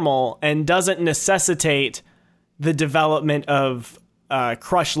normal and doesn't necessitate the development of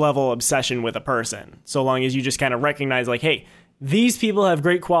crush level obsession with a person. So long as you just kind of recognize like, hey, these people have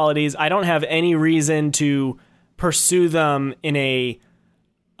great qualities. I don't have any reason to pursue them in a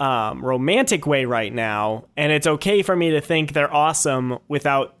romantic way right now. And it's okay for me to think they're awesome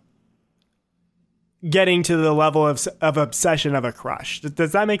without getting to the level of obsession of a crush.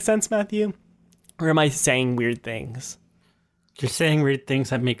 Does that make sense, Matthew? Or am I saying weird things? You're saying weird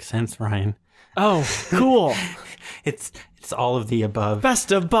things that make sense, Ryan. Oh, cool. It's all of the above.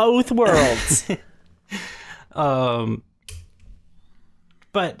 Best of both worlds.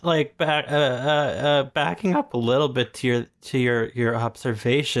 But like backing up a little bit to your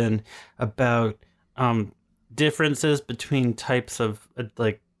observation about differences between types of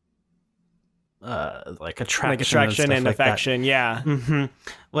like attraction and like affection, yeah. Mm-hmm.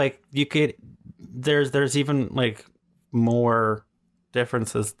 Like you could there's even like more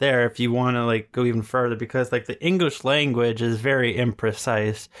differences there if you want to like go even further, because like the English language is very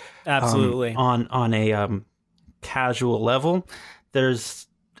imprecise. Absolutely. On a casual level. There's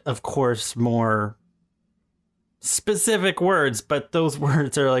of course more specific words, but those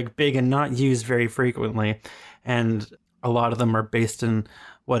words are like big and not used very frequently, and a lot of them are based in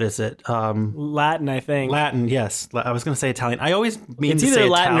what is it? Latin, I think. Latin, yes. I was going to say Italian. I always mean it's to either say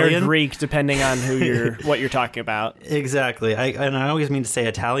Latin Italian or Greek, depending on what you're talking about. Exactly. I always mean to say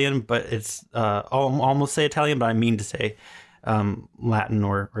Italian, but it's almost say Italian, but I mean to say Latin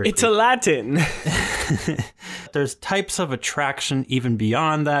or it's a Latin. There's types of attraction even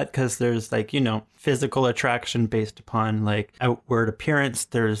beyond that, because there's like, physical attraction based upon like outward appearance.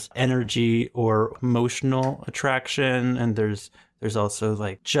 There's energy or emotional attraction, and there's also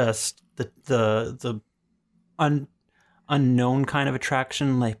like just the unknown kind of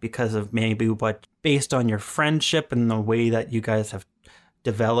attraction, like because of maybe what based on your friendship and the way that you guys have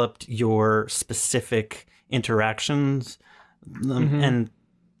developed your specific interactions. Mm-hmm. And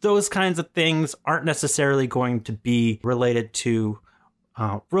those kinds of things aren't necessarily going to be related to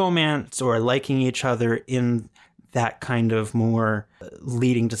romance or liking each other in that kind of more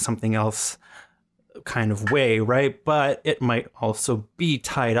leading to something else kind of way, right? But it might also be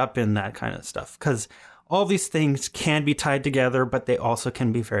tied up in that kind of stuff, because all these things can be tied together, but they also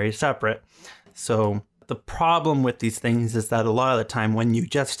can be very separate. So the problem with these things is that a lot of the time when you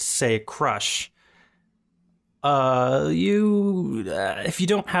just say crush, if you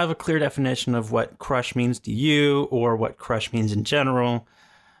don't have a clear definition of what crush means to you or what crush means in general,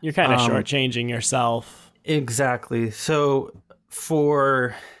 you're kind of shortchanging yourself. Exactly. So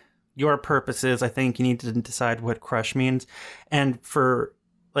for your purposes, I think you need to decide what crush means. And for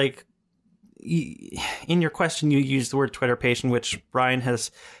like, in your question, you used the word Twitter patient, which Brian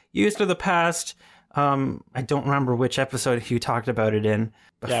has used in the past. I don't remember which episode you talked about it in.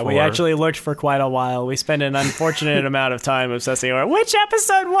 Before. Yeah, we actually looked for quite a while. We spent an unfortunate amount of time obsessing over which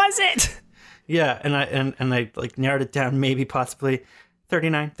episode was it. Yeah, and I like narrowed it down, maybe possibly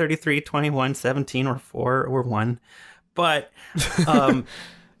 39, 33, 21, 17, or 4, or 1. But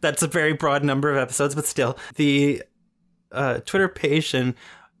that's a very broad number of episodes, but still. The Twitterpation,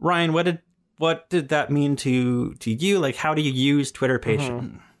 Ryan, what did that mean to you? Like, how do you use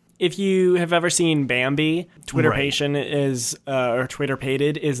Twitterpation? If you have ever seen Bambi, Twitterpation is, or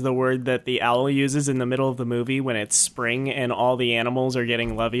Twitterpated is the word that the owl uses in the middle of the movie when it's spring and all the animals are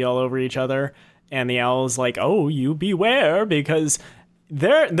getting lovey all over each other. And the owl's like, oh, you beware, because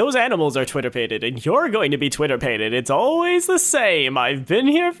those animals are Twitterpated, and you're going to be Twitterpated. It's always the same. I've been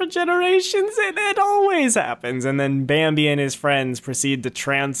here for generations, and it always happens. And then Bambi and his friends proceed to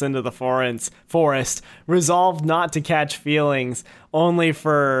trance into the forest, resolved not to catch feelings, only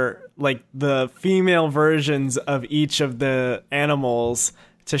for like the female versions of each of the animals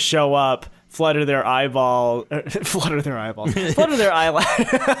to show up, flutter their eyelashes,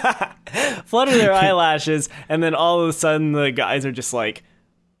 and then all of a sudden the guys are just like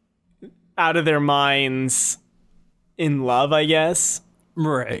out of their minds in love, I guess.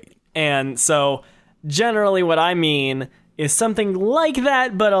 Right. And so generally what I mean is something like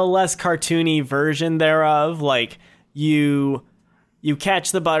that, but a less cartoony version thereof. Like you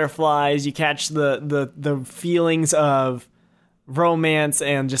catch the butterflies, you catch the feelings of romance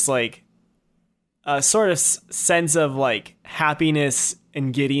and just like a sort of sense of like happiness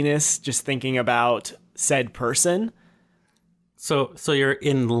and giddiness just thinking about said person. So you're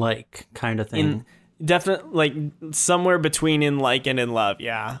in like kind of thing. Definitely like somewhere between in like and in love,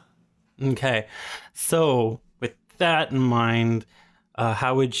 yeah. Okay. So with that in mind,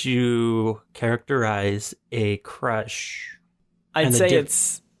 how would you characterize a crush? I'd say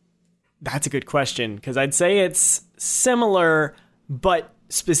that's a good question, because I'd say it's similar, but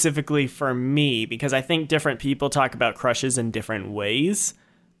specifically for me, because I think different people talk about crushes in different ways.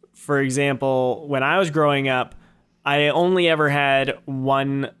 For example, when I was growing up, I only ever had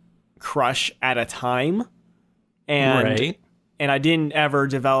one crush at a time. And I didn't ever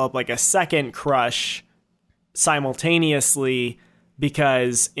develop like a second crush simultaneously,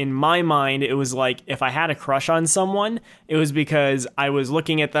 because in my mind, it was like if I had a crush on someone, it was because I was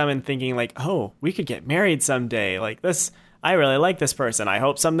looking at them and thinking like, oh, we could get married someday. Like this, I really like this person. I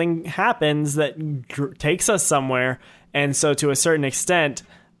hope something happens that takes us somewhere. And so to a certain extent,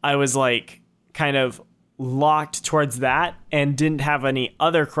 I was like kind of locked towards that and didn't have any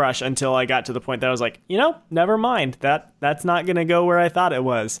other crush until I got to the point that I was like, never mind. That's not going to go where I thought it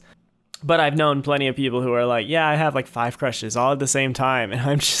was. But I've known plenty of people who are like, yeah, I have like 5 crushes all at the same time. And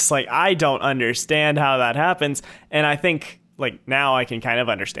I'm just like, I don't understand how that happens. And I think like now I can kind of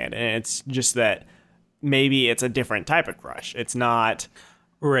understand it. And it's just that maybe it's a different type of crush. It's not,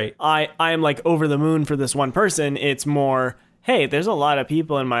 right. I'm like over the moon for this one person. It's more, hey, there's a lot of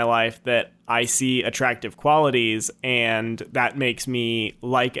people in my life that I see attractive qualities, and that makes me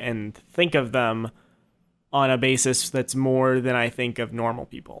like and think of them on a basis that's more than I think of normal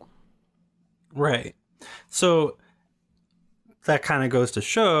people. Right. So that kind of goes to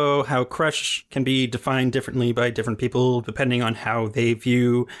show how crush can be defined differently by different people depending on how they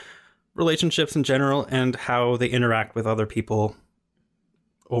view relationships in general and how they interact with other people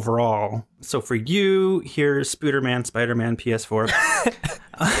overall. So for you, here's Spooderman, Spider-Man, PS4.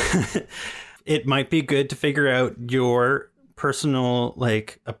 It might be good to figure out your personal,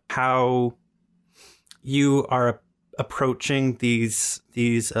 like, how you are approaching these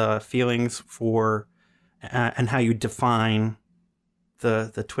feelings for, and how you define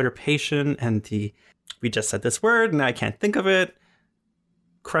the Twitterpation and we just said this word and I can't think of it.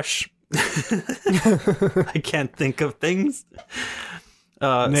 Crush. I can't think of things.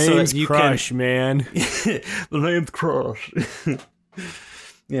 Name's so Crush, man. The name's Crush.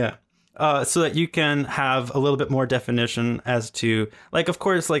 Yeah. So that you can have a little bit more definition as to, like, of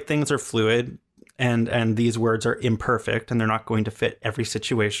course, like, things are fluid and these words are imperfect and they're not going to fit every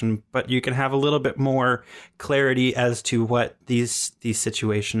situation, but you can have a little bit more clarity as to what these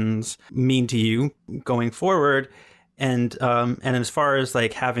situations mean to you going forward. And as far as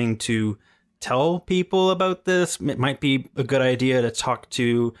like having to tell people about this, it might be a good idea to talk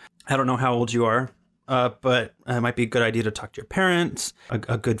to, I don't know how old you are, but it might be a good idea to talk to your parents,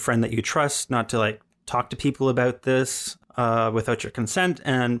 a good friend that you trust, not to like talk to people about this without your consent,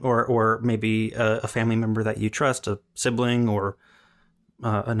 and or maybe a family member that you trust, a sibling or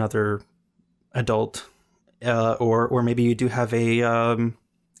another adult, or maybe you do have a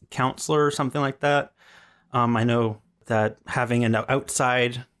counselor or something like that. I know that having an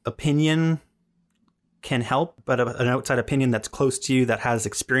outside opinion can help, but an outside opinion that's close to you, that has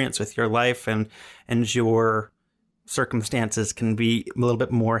experience with your life and your circumstances, can be a little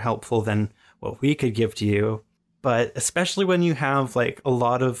bit more helpful than what we could give to you. But especially when you have like a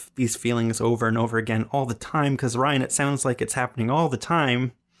lot of these feelings over and over again all the time, because Ryan, it sounds like it's happening all the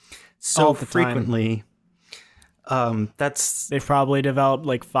time, so All the time. frequently. They've probably developed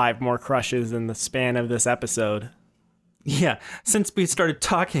like 5 more crushes in the span of this episode. Yeah, since we started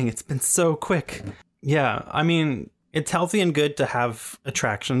talking, it's been so quick. Yeah, I mean, it's healthy and good to have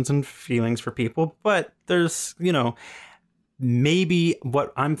attractions and feelings for people, but there's, maybe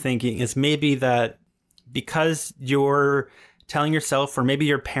what I'm thinking is maybe that because you're telling yourself, or maybe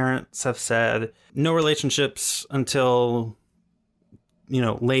your parents have said, no relationships until,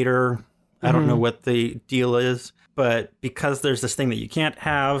 later. I don't know what the deal is, but because there's this thing that you can't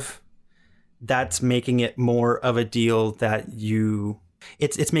have, that's making it more of a deal that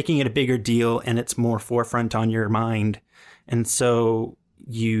it's making it a bigger deal, and it's more forefront on your mind. And so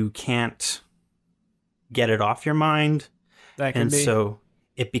you can't get it off your mind. That can be. So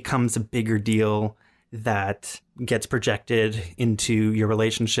it becomes a bigger deal that gets projected into your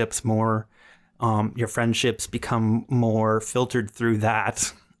relationships more. Your friendships become more filtered through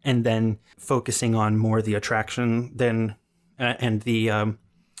that, and then focusing on more the attraction than and the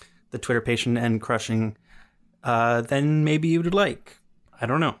Twitter patient and crushing than maybe you would like. I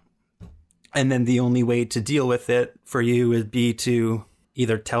don't know. And then the only way to deal with it for you would be to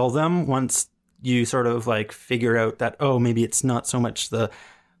either tell them once you sort of like figure out that, oh, maybe it's not so much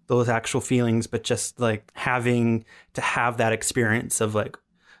those actual feelings, but just like having to have that experience of like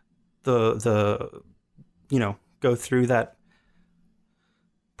the go through that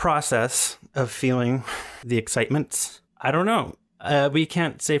process of feeling the excitement. I don't know. We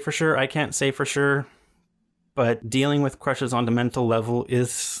can't say for sure. I can't say for sure. But dealing with crushes on the mental level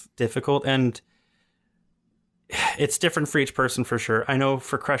is difficult, and it's different for each person for sure. I know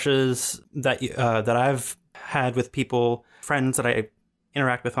for crushes that I've had with people, friends that I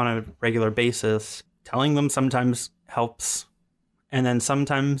interact with on a regular basis, telling them sometimes helps, and then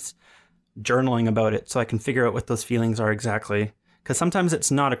sometimes journaling about it so I can figure out what those feelings are exactly. Because sometimes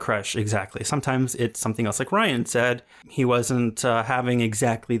it's not a crush exactly. Sometimes it's something else. Like Ryan said, he wasn't having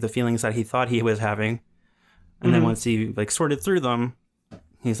exactly the feelings that he thought he was having. And then once he like sorted through them,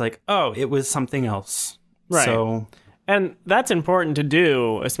 he's like, oh, it was something else. Right. So, and that's important to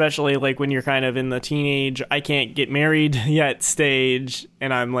do, especially like when you're kind of in the teenage, I can't get married yet stage,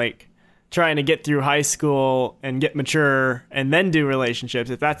 and I'm like trying to get through high school and get mature and then do relationships.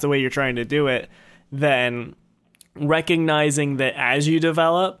 If that's the way you're trying to do it, then recognizing that as you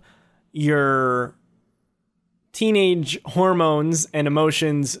develop, your teenage hormones and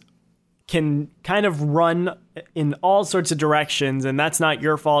emotions can kind of run in all sorts of directions, and that's not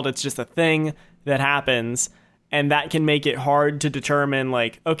your fault. It's just a thing that happens, and that can make it hard to determine,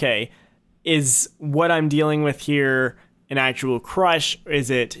 like, okay, is what I'm dealing with here an actual crush? Is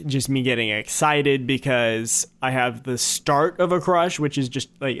it just me getting excited because I have the start of a crush, which is just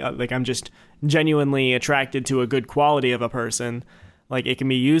like I'm just genuinely attracted to a good quality of a person? Like, it can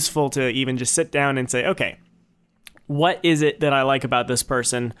be useful to even just sit down and say, okay, what is it that I like about this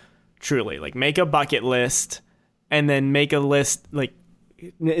person? Truly, like, make a bucket list, and then make a list, like,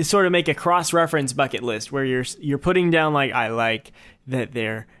 sort of make a cross-reference bucket list where you're putting down, like, I like that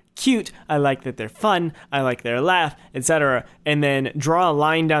they're cute, I like that they're fun, I like their laugh, etc. And then draw a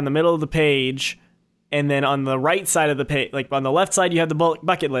line down the middle of the page, and then on the right side of the page, like on the left side you have the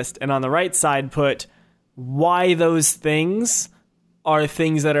bucket list, and on the right side put why those things are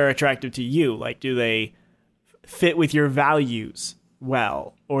things that are attractive to you. Like, do they fit with your values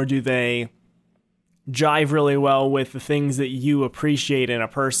well, or do they jive really well with the things that you appreciate in a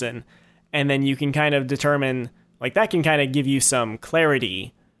person? And then you can kind of determine, like, that can kind of give you some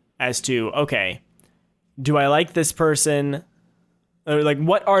clarity as to, okay, do I like this person? Or like,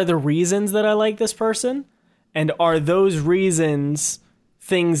 what are the reasons that I like this person? And are those reasons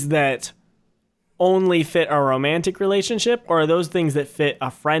things that only fit a romantic relationship, or are those things that fit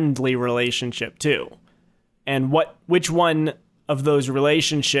a friendly relationship too? And which one of those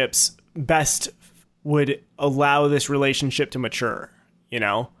relationships best would allow this relationship to mature,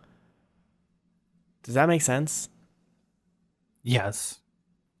 Does that make sense? yes.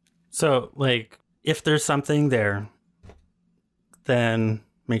 So, like, if there's something there, then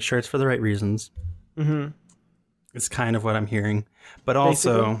make sure it's for the right reasons. Mm-hmm. It's kind of what I'm hearing. But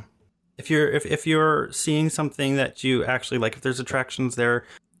also, basically, if you're seeing something that you actually like, if there's attractions there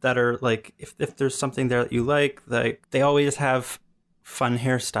that are like, if there's something there that you like they always have fun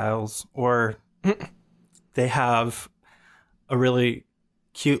hairstyles, or they have a really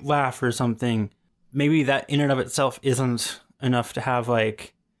cute laugh or something. Maybe that in and of itself isn't enough to have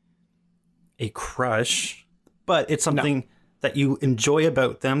like a crush, but it's something that you enjoy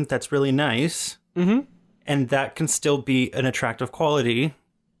about them that's really nice. Mm-hmm. And that can still be an attractive quality,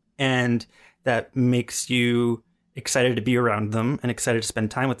 and that makes you excited to be around them and excited to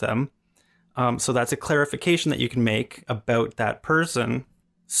spend time with them. So that's a clarification that you can make about that person.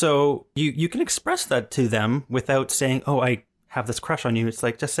 So you can express that to them without saying, oh, I have this crush on you. It's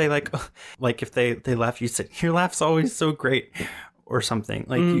like, just say like if they laugh, you say, your laugh's always so great or something.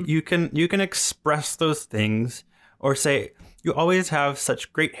 Like you can express those things, or say, you always have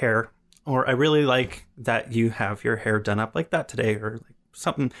such great hair, or I really like that you have your hair done up like that today, or like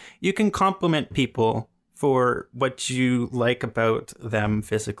something. You can compliment people for what you like about them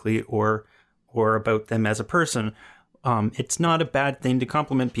physically or about them as a person. It's not a bad thing to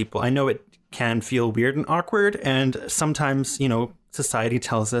compliment people. I know it can feel weird and awkward, and sometimes, society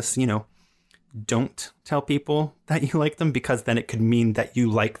tells us, don't tell people that you like them, because then it could mean that you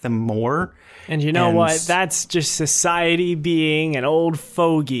like them more. And you know what? That's just society being an old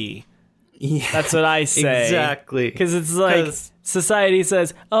fogey. Yeah, that's what I say. Exactly. Because it's like society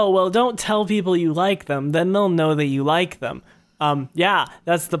says, oh, well, don't tell people you like them. Then they'll know that you like them. Yeah,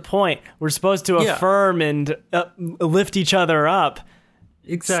 that's the point. We're supposed to affirm and lift each other up.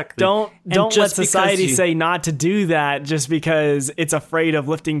 Exactly. Don't let society say not to do that just because it's afraid of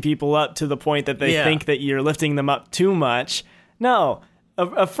lifting people up to the point that they think that you're lifting them up too much. No.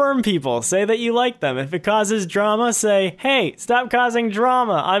 Affirm people. Say that you like them. If it causes drama, say, hey, stop causing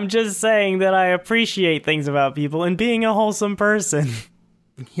drama. I'm just saying that I appreciate things about people and being a wholesome person.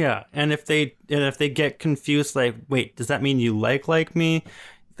 Yeah, and if they get confused, like, wait, does that mean you like me?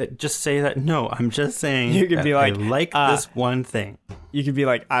 That just say that, no, I'm just saying you could be like, I like this one thing. You could be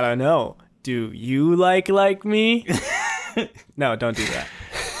like, I don't know. Do you like me? No, don't do that.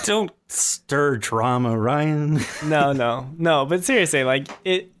 Don't stir drama, Ryan. No. But seriously, like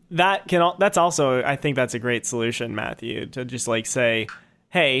that's also, I think that's a great solution, Matthew, to just like say,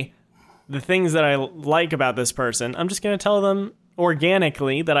 hey, the things that I like about this person, I'm just going to tell them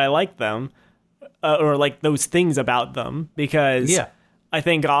organically that I like them, or like those things about them, because I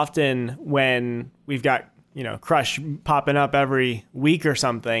think often when we've got, crush popping up every week or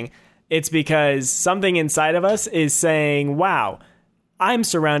something, it's because something inside of us is saying, wow, I'm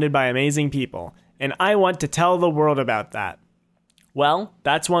surrounded by amazing people, and I want to tell the world about that. Well,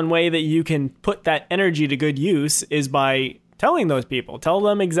 that's one way that you can put that energy to good use, is by telling those people. Tell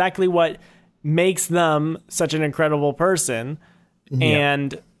them exactly what makes them such an incredible person,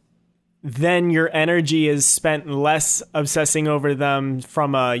 and then your energy is spent less obsessing over them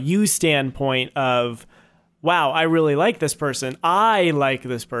from a you standpoint of, wow, I really like this person. I like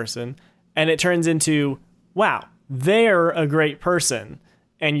this person. And it turns into, wow, they're a great person.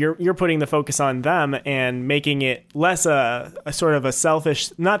 And you're putting the focus on them and making it less a sort of a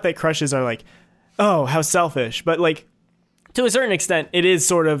selfish, not that crushes are like, oh, how selfish, but like to a certain extent, it is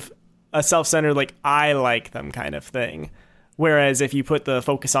sort of a self-centered, like, I like them kind of thing. Whereas if you put the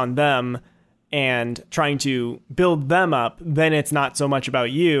focus on them and trying to build them up, then it's not so much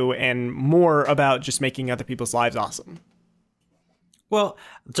about you and more about just making other people's lives awesome. Well,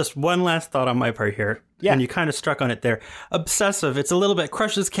 just one last thought on my part here. Yeah. And you kind of struck on it there. Obsessive. It's a little bit,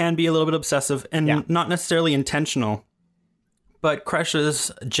 crushes can be a little bit obsessive and not necessarily intentional. But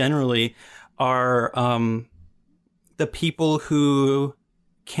crushes generally are the people who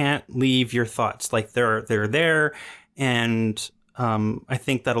can't leave your thoughts. Like they're there. And I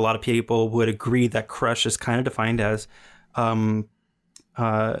think that a lot of people would agree that crush is kind of defined as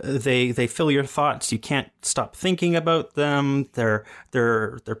they fill your thoughts. You can't stop thinking about them. They're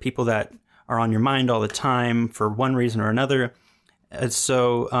people that are on your mind all the time for one reason or another. And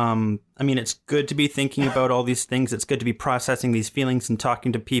so, I mean, it's good to be thinking about all these things. It's good to be processing these feelings and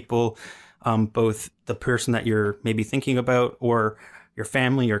talking to people, both the person that you're maybe thinking about or your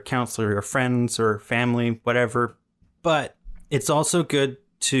family, your counselor, your friends or family, whatever. But it's also good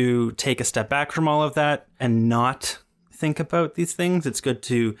to take a step back from all of that and not think about these things. It's good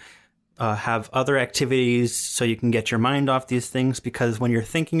to have other activities so you can get your mind off these things, because when you're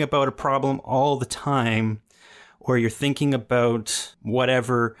thinking about a problem all the time, or you're thinking about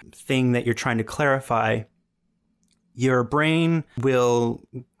whatever thing that you're trying to clarify, your brain will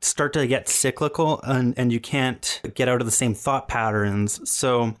start to get cyclical and you can't get out of the same thought patterns.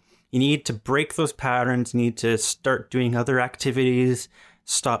 So you need to break those patterns. You need to start doing other activities,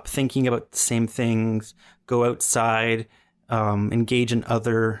 stop thinking about the same things, go outside, engage in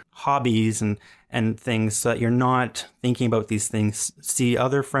other hobbies and things so that you're not thinking about these things. See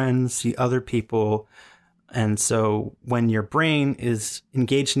other friends, see other people. And so when your brain is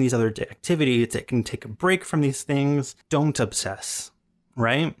engaged in these other activities, it can take a break from these things. Don't obsess,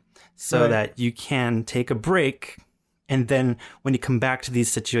 right? So that you can take a break. And then when you come back to these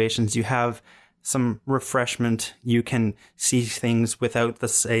situations, you have some refreshment. You can see things without the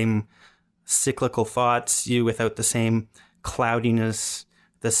same cyclical thoughts, without the same cloudiness,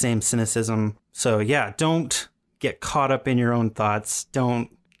 the same cynicism. So yeah, don't get caught up in your own thoughts. Don't,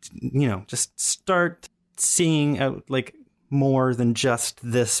 just start seeing out like more than just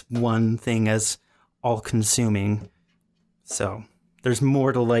this one thing as all consuming. So there's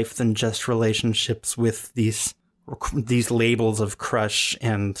more to life than just relationships with these labels of crush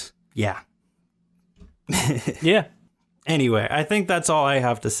and yeah. Yeah. Anyway, I think that's all I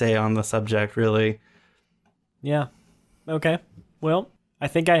have to say on the subject, really. Yeah. Okay. Well, I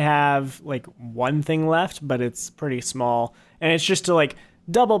think I have like one thing left, but it's pretty small. And it's just to like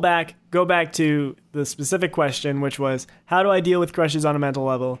go back to the specific question, which was, how do I deal with crushes on a mental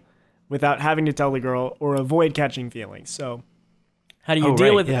level without having to tell the girl or avoid catching feelings? So how do you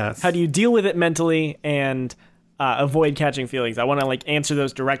how do you deal with it mentally and avoid catching feelings? I want to like answer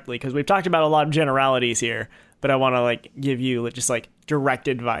those directly because we've talked about a lot of generalities here, but I want to like give you just like direct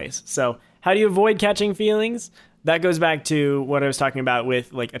advice. So how do you avoid catching feelings? That goes back to what I was talking about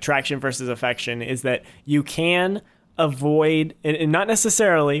with like attraction versus affection, is that you can avoid, and not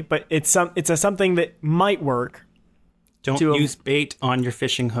necessarily, but it's something that might work. Don't use bait on your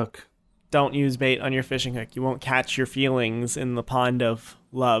fishing hook. Don't use bait on your fishing hook. You won't catch your feelings in the pond of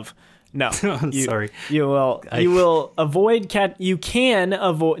love. No, sorry. You will avoid you can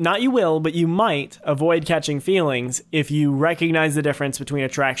avoid, not you will, but you might avoid catching feelings if you recognize the difference between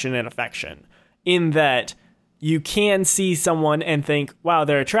attraction and affection. In that you can see someone and think, wow,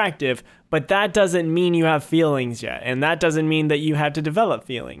 they're attractive, but that doesn't mean you have feelings yet. And that doesn't mean that you have to develop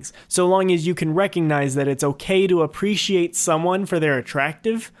feelings. So long as you can recognize that it's okay to appreciate someone for their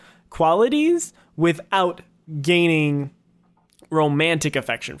attractive qualities without gaining romantic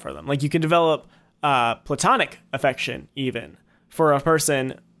affection for them. Like you can develop platonic affection even for a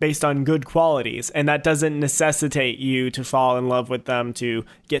person based on good qualities, and that doesn't necessitate you to fall in love with them, to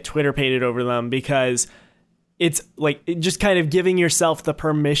get Twitter pated over them, because it's like just kind of giving yourself the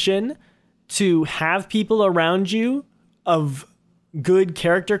permission to have people around you of good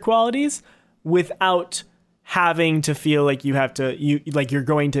character qualities without having to feel like you're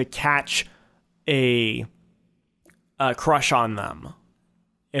going to catch a crush on them,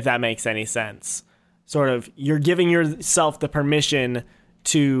 if that makes any sense. Sort of, you're giving yourself the permission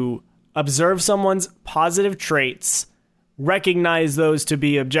to observe someone's positive traits, recognize those to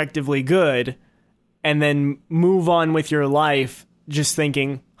be objectively good, and then move on with your life just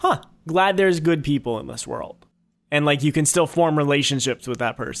thinking, glad there's good people in this world. And like you can still form relationships with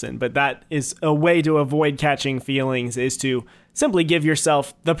that person, but that is a way to avoid catching feelings, is to simply give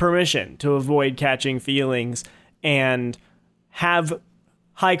yourself the permission to avoid catching feelings and have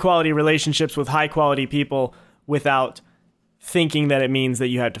high quality relationships with high quality people without thinking that it means that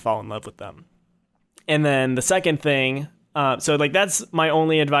you have to fall in love with them. And then the second thing, so like that's my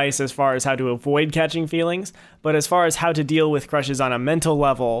only advice as far as how to avoid catching feelings. But as far as how to deal with crushes on a mental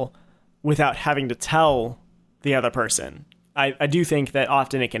level without having to tell the other person, I do think that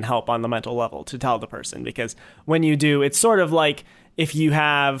often it can help on the mental level to tell the person, because when you do, it's sort of like if you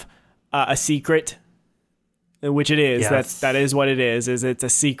have a secret, which it is, yes. that is what it is it's a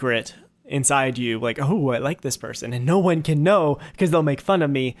secret inside you, like, oh, I like this person and no one can know because they'll make fun of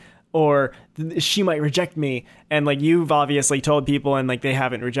me, or she might reject me, and like you've obviously told people and like they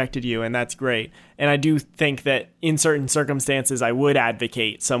haven't rejected you, and that's great. And I do think that in certain circumstances I would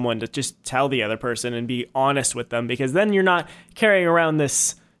advocate someone to just tell the other person and be honest with them, because then you're not carrying around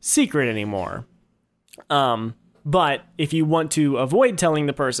this secret anymore. But if you want to avoid telling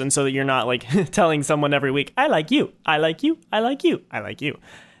the person so that you're not like telling someone every week, I like you, I like you, I like you, I like you,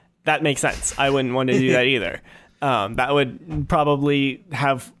 that makes sense. I wouldn't want to do that either. That would probably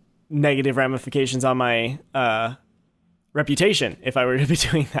have negative ramifications on my reputation if I were to be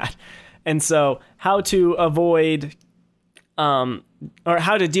doing that. And so how to avoid or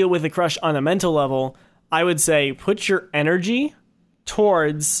how to deal with a crush on a mental level, I would say put your energy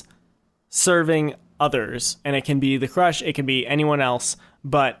towards serving others. And it can be the crush, it can be anyone else.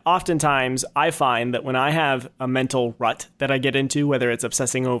 But oftentimes I find that when I have a mental rut that I get into, whether it's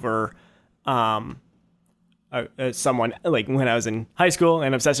obsessing over someone, like when I was in high school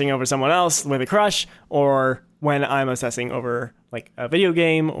and obsessing over someone else with a crush, or when I'm obsessing over like a video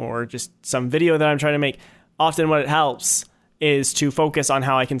game or just some video that I'm trying to make, often what it helps is to focus on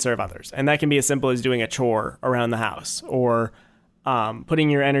how I can serve others. And that can be as simple as doing a chore around the house, or putting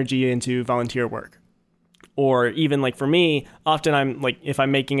your energy into volunteer work. Or even like for me, often I'm like, if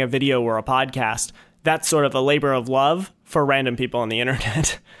I'm making a video or a podcast, that's sort of a labor of love for random people on the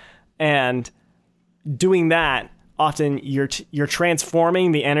internet. And doing that often you're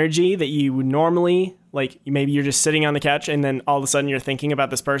transforming the energy that you would normally, like maybe you're just sitting on the couch and then all of a sudden you're thinking about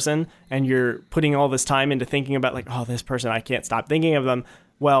this person and you're putting all this time into thinking about like, oh, this person, I can't stop thinking of them.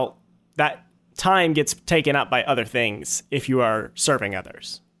 Well, that time gets taken up by other things if you are serving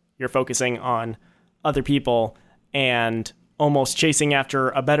others. You're focusing on other people and almost chasing after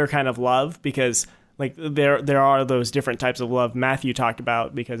a better kind of love, because like there are those different types of love Matthew talked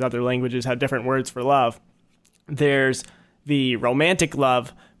about, because other languages have different words for love. There's the romantic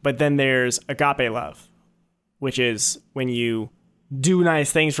love, but then there's agape love, which is when you do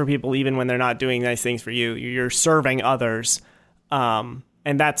nice things for people even when they're not doing nice things for you. You're serving others. And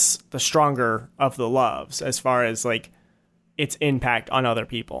that's the stronger of the loves as far as like its impact on other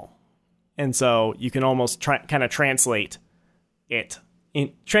people. And so you can almost kind of translate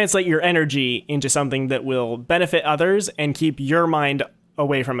your energy into something that will benefit others and keep your mind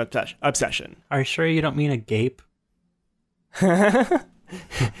away from obsession. Are you sure you don't mean a gape?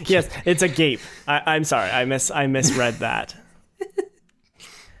 Yes, it's a gape. I'm sorry. I misread that.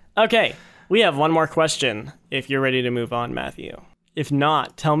 Okay, we have one more question if you're ready to move on, Matthew. If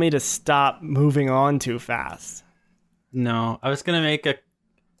not, tell me to stop moving on too fast. No, I was going to make a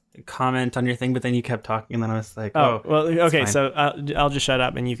comment on your thing, but then you kept talking, and then I was like, well, okay, so I'll just shut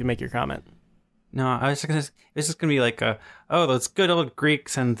up and you can make your comment. No, it's just gonna be like, those good old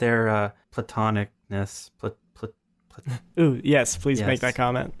Greeks and their platonicness. Ooh, yes, please make that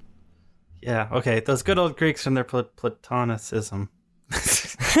comment. Yeah, okay, those good old Greeks and their platonicism.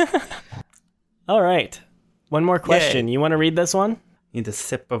 All right, one more question. Yay. You want to read this one? Need a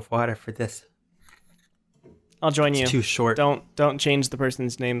sip of water for this. I'll join you. It's too short. Don't change the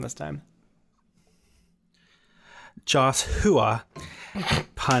person's name this time. Joshua,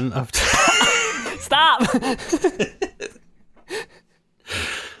 pun of... Stop!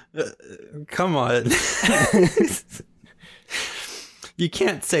 Come on. You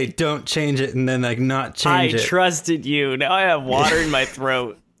can't say don't change it and then like not change it. I trusted you. Now I have water in my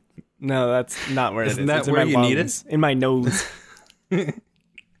throat. No, that's not where it is. Isn't that it's where in my you lungs, need it? in my nose.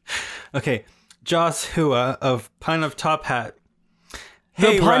 Okay. Joshua of Pun of Top Hat.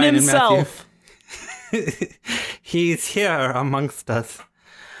 Hey, the pun Ryan himself. He's here amongst us.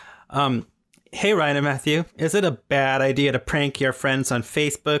 Hey, Ryan and Matthew. Is it a bad idea to prank your friends on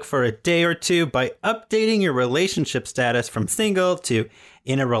Facebook for a day or two by updating your relationship status from single to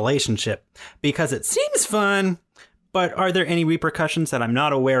in a relationship? Because it seems fun, but are there any repercussions that I'm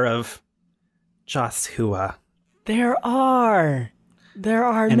not aware of? Joshua. There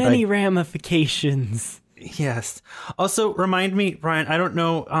are many ramifications. Yes. Also, remind me, Ryan, I don't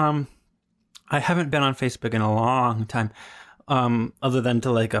know, I haven't been on Facebook in a long time, other than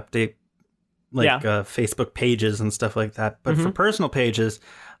to like update Facebook pages and stuff like that. But for personal pages,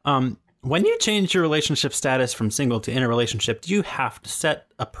 when you change your relationship status from single to in a relationship, do you have to set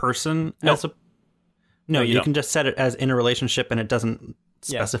a person as a... No, you can just set it as in a relationship and it doesn't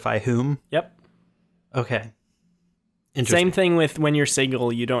specify whom? Yep. Okay. Same thing with when you're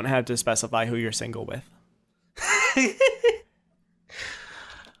single, you don't have to specify who you're single with.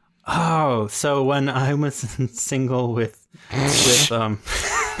 Oh, so when I was single with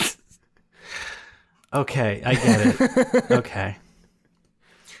okay, I get it. Okay.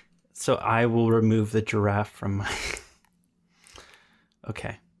 So I will remove the giraffe from my...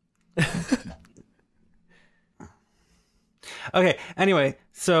 Okay. Okay, anyway,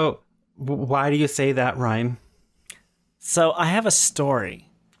 so why do you say that, Ryan? So I have a story.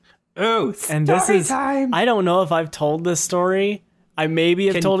 Oh, and this is time. I don't know if I've told this story. I maybe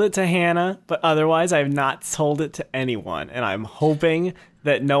have told it to Hannah, but otherwise I have not told it to anyone. And I'm hoping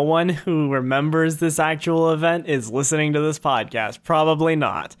that no one who remembers this actual event is listening to this podcast. Probably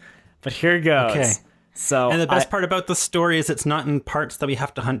not. But here goes. Okay. So, and the best part about the story is it's not in parts that we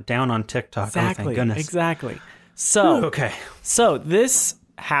have to hunt down on TikTok. Exactly. Oh, thank goodness. Exactly. So, okay. So this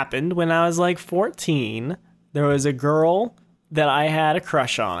happened when I was like 14. There was a girl that I had a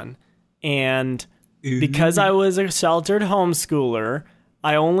crush on. And because I was a sheltered homeschooler,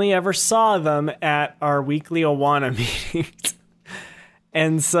 I only ever saw them at our weekly Awana meetings.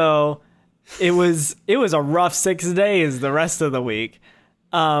 And so it was a rough 6 days the rest of the week.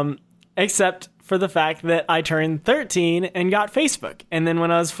 Except for the fact that I turned 13 and got Facebook. And then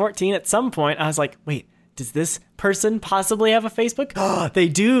when I was 14, at some point, I was like, wait, does this person possibly have a Facebook? Oh, they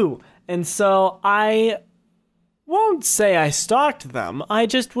do. And so I won't say I stalked them. I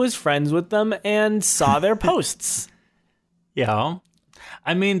just was friends with them and saw their posts. Yeah.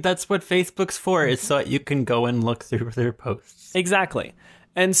 I mean, that's what Facebook's for, is so that you can go and look through their posts. Exactly.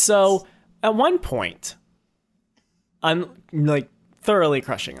 And so at one point, I'm like thoroughly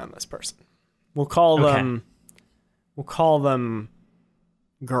crushing on this person. We'll call them We'll call them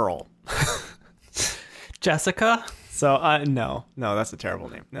girl. Jessica? So, no, that's a terrible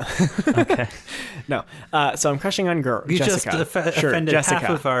name. No. Okay. No. So I'm crushing on girl. You Jessica. just Sure, offended Jessica. half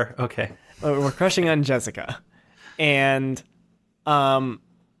of our... Okay. We're crushing on Jessica. And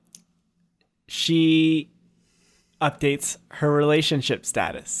she updates her relationship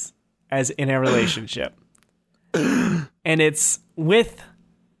status as in a relationship. And it's with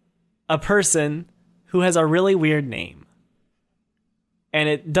a person who has a really weird name. And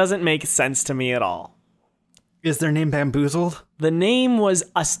it doesn't make sense to me at all. Is their name Bamboozled? The name was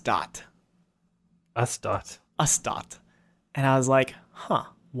Ustot. Ustot. Ustot. And I was like, huh,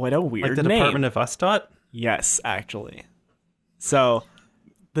 what a weird Like the name. Department of Ustot? Yes, actually. So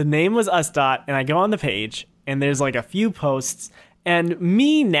the name was Ustot, and I go on the page, and there's like a few posts, and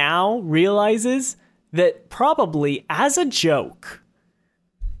me now realizes that probably as a joke,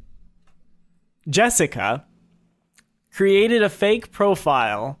 Jessica created a fake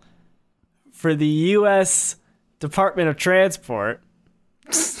profile for the U.S. Department of Transport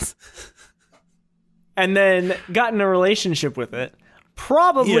and then got in a relationship with it,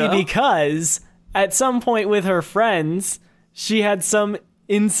 probably because at some point with her friends, she had some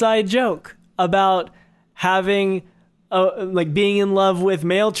inside joke about having, like, being in love with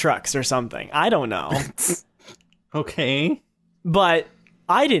mail trucks or something. I don't know. Okay. But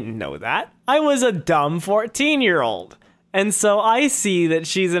I didn't know that. I was a dumb 14-year-old. And so I see that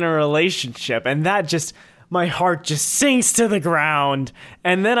she's in a relationship, and that just, my heart just sinks to the ground.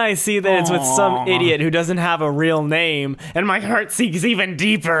 And then I see that it's with some idiot who doesn't have a real name, and my heart sinks even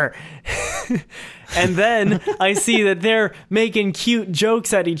deeper. And then I see that they're making cute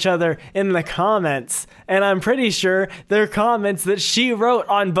jokes at each other in the comments. And I'm pretty sure they're comments that she wrote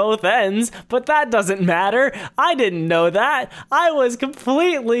on both ends, but that doesn't matter. I didn't know that. I was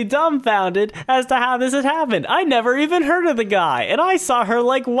completely dumbfounded as to how this had happened. I never even heard of the guy, and I saw her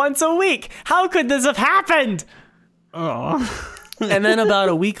like once a week. How could this have happened? Oh. And then about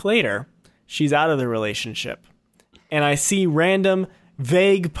a week later, she's out of the relationship. And I see random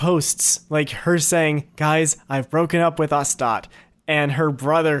vague posts like her saying, guys, I've broken up with Ustot, and her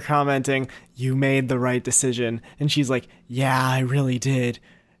brother commenting, you made the right decision. And she's like, yeah, I really did.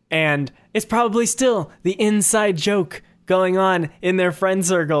 And it's probably still the inside joke going on in their friend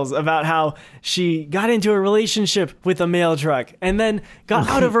circles about how she got into a relationship with a mail truck and then got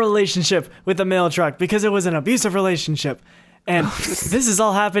out of a relationship with a mail truck because it was an abusive relationship. And this is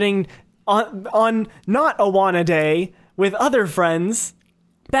all happening on not Awana Day, with other friends,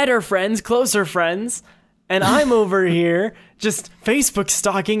 better friends, closer friends, and I'm over here just Facebook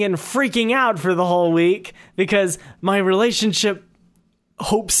stalking and freaking out for the whole week because my relationship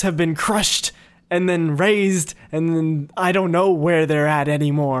hopes have been crushed and then raised, and then I don't know where they're at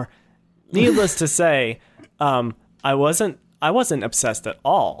anymore. Needless to say, I wasn't obsessed at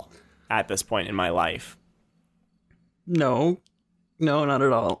all at this point in my life. No, not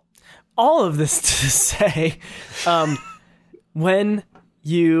at all. All of this to say, when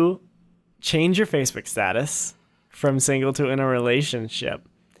you change your Facebook status from single to in a relationship,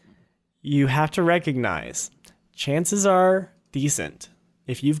 you have to recognize chances are decent,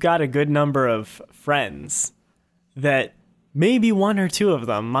 if you've got a good number of friends, that maybe one or two of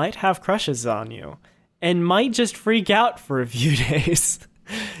them might have crushes on you and might just freak out for a few days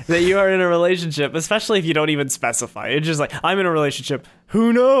that you are in a relationship, especially if you don't even specify. It's just like, I'm in a relationship.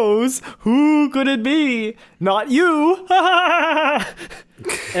 Who knows? Who could it be? Not you.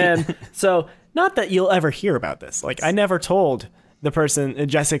 And so, not that you'll ever hear about this. Like, I never told the person,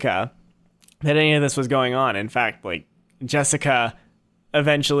 Jessica, that any of this was going on. In fact, like, Jessica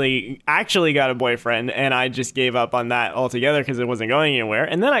eventually actually got a boyfriend, and I just gave up on that altogether because it wasn't going anywhere.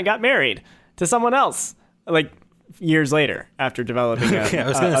 And then I got married to someone else, like, years later, after developing I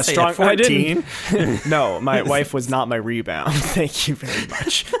was going to say strong. at 14. No, my wife was not my rebound. Thank you very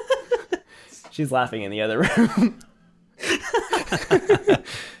much. She's laughing in the other room.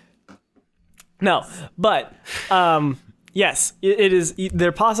 No, but yes, it is.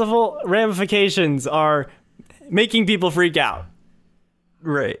 Their possible ramifications are making people freak out.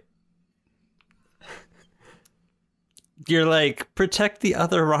 Right. You're like, protect the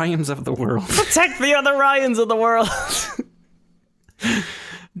other Ryans of the world. Protect the other Ryans of the world.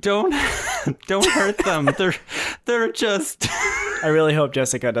 Don't hurt them. They're just. I really hope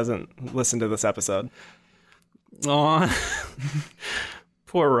Jessica doesn't listen to this episode. Aw.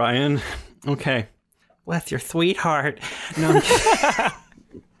 Poor Ryan. Okay. Bless your sweetheart. No,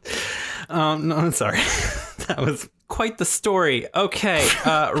 no, I'm sorry. That was quite the story. Okay,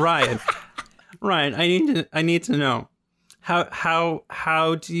 Ryan, I need to know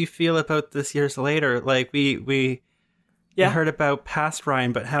how do you feel about this years later? Like we Yeah. heard about past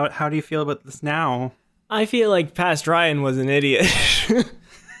Ryan, but how do you feel about this now? I feel like past Ryan was an idiot.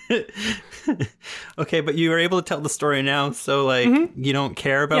 Okay, but you were able to tell the story now, so like you don't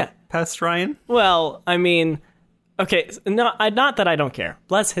care about past Ryan? Well, I mean, okay, not that I don't care.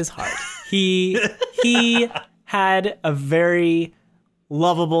 Bless his heart. He had a very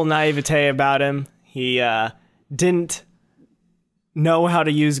lovable naivete about him. He didn't know how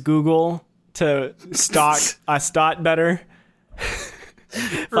to use Google to stalk a stot better,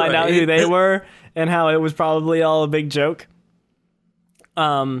 find out who they were, and how it was probably all a big joke.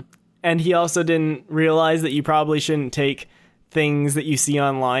 And he also didn't realize that you probably shouldn't take things that you see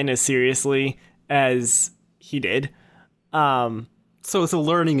online as seriously as he did. So it's a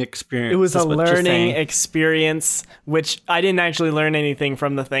learning experience. It was a learning experience, which I didn't actually learn anything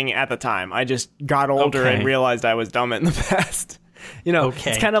from the thing at the time. I just got older and realized I was dumb in the past. You know,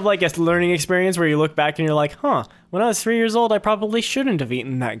 it's kind of like a learning experience where you look back and you're like, huh, when I was 3 years old, I probably shouldn't have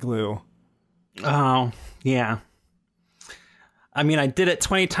eaten that glue. Oh, yeah. I mean, I did it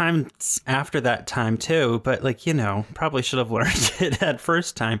 20 times after that time, too. But, like, you know, probably should have learned it that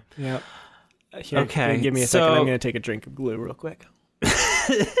first time. Yeah. Here, give me a second. I'm going to take a drink of glue real quick.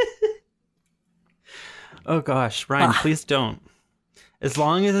 Oh, gosh. Ryan, please don't. As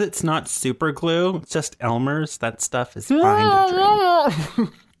long as it's not super glue, it's just Elmer's, that stuff is fine to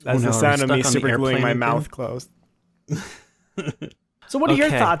drink. That's the sound of me super gluing my mouth closed. So what are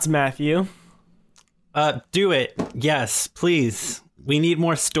your thoughts, Matthew? Do it. Yes, please. We need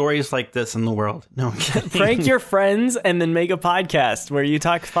more stories like this in the world. No, I'm kidding. Prank your friends and then make a podcast where you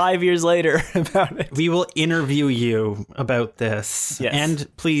talk 5 years later about it. We will interview you about this. Yes.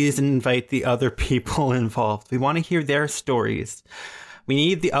 And please invite the other people involved. We want to hear their stories. We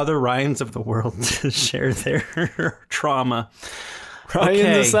need the other Ryans of the world to share their trauma.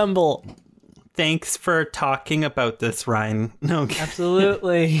 Ryans assemble. Thanks for talking about this, Ryan. No,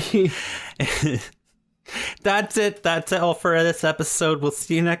 absolutely. That's it. That's all for this episode. We'll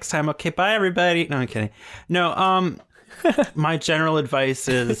see you next time. Okay, bye, everybody. No, I'm kidding. No, my general advice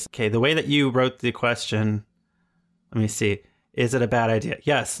is, okay, the way that you wrote the question, let me see. Is it a bad idea?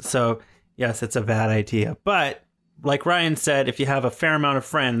 Yes. So, yes, it's a bad idea. But, like Ryan said, if you have a fair amount of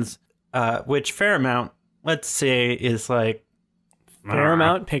friends, which fair amount, let's say, is like...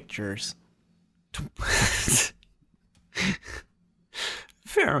 Fairmount Pictures.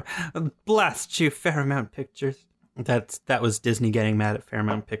 Blast you, Fairmount Pictures. That was Disney getting mad at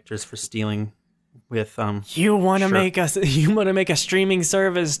Fairmount Pictures for stealing with You want to make a streaming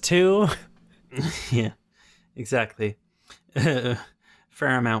service too? Yeah, exactly.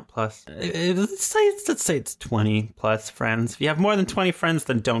 Fairmount Plus. Let's say it's 20 plus friends. If you have more than 20 friends,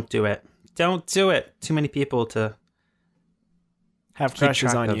 then don't do it. Don't do it. Too many people to have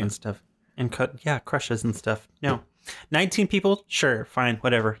crushes on you and stuff. And crushes and stuff. No. 19 people? Sure, fine,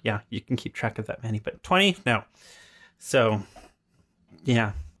 whatever. Yeah, you can keep track of that many, but 20? No. So,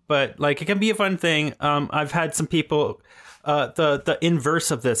 yeah. But, like, it can be a fun thing. I've had some people, the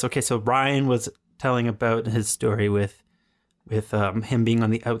inverse of this. Okay, so Ryan was telling about his story with him being on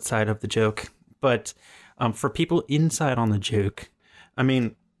the outside of the joke. But for people inside on the joke, I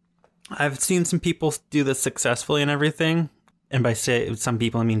mean, I've seen some people do this successfully and everything. And by say some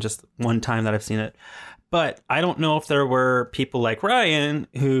people, I mean just one time that I've seen it. But I don't know if there were people like Ryan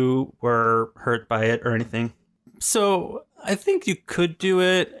who were hurt by it or anything. So I think you could do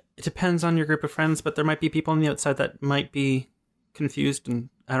it. It depends on your group of friends, but there might be people on the outside that might be confused, and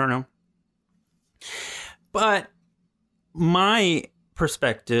I don't know. But my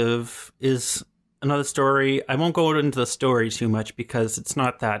perspective is another story. I won't go into the story too much because it's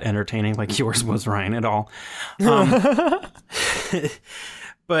not that entertaining like yours was, Ryan, at all.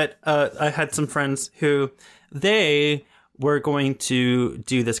 But I had some friends who they were going to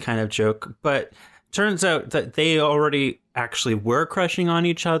do this kind of joke, but turns out that they already actually were crushing on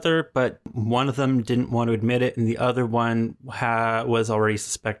each other, but one of them didn't want to admit it, and the other one was already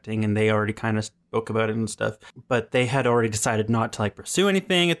suspecting, and they already kind of spoke about it and stuff. But they had already decided not to pursue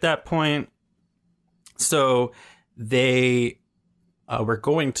anything at that point. So they were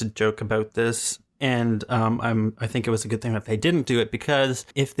going to joke about this. And I think it was a good thing that they didn't do it, because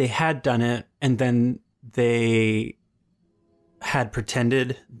if they had done it and then they had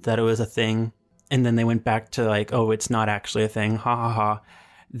pretended that it was a thing and then they went back to oh, it's not actually a thing, ha ha ha,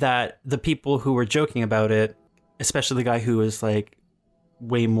 that the people who were joking about it, especially the guy who was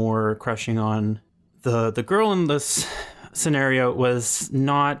way more crushing on the girl in this scenario,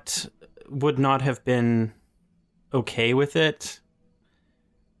 would not have been okay with it.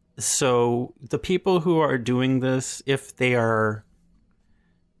 So the people who are doing this, if they are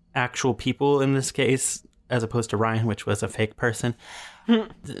actual people in this case, as opposed to Ryan, which was a fake person,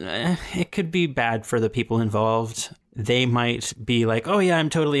 it could be bad for the people involved. They might be like, oh yeah, I'm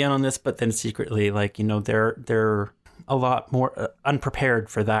totally in on this, but then secretly, like, you know, they're a lot more unprepared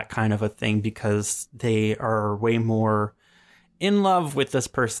for that kind of a thing because they are way more in love with this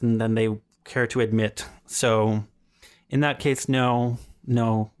person than they care to admit. So in that case, no,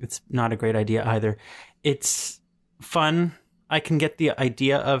 it's not a great idea either. It's fun. I can get the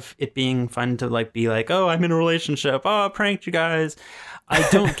idea of it being fun to like be like, oh, I'm in a relationship. Oh, I pranked you guys. I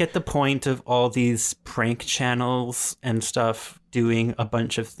don't get the point of all these prank channels and stuff doing a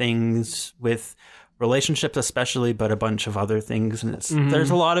bunch of things with relationships, especially, but a bunch of other things. And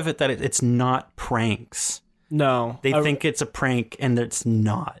there's a lot of it that it's not pranks. No. They think it's a prank and it's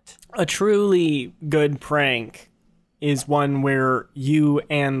not. A truly good prank is one where you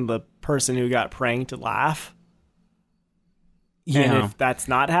and the person who got pranked laugh. Yeah. And if that's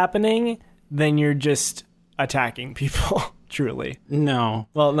not happening, then you're just attacking people, truly. No.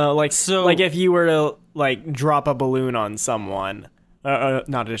 Well, no, like, So- like if you were to like drop a balloon on someone,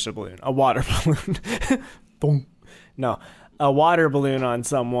 not just a balloon, a water balloon. Boom. No, a water balloon on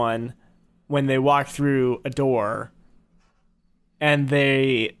someone when they walk through a door and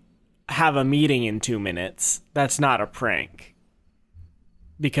they have a meeting in 2 minutes. That's not a prank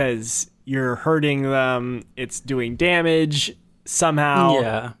because you're hurting them. It's doing damage. Somehow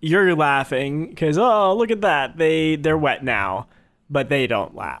Yeah. you're laughing because, oh, look at that. They're wet now, but they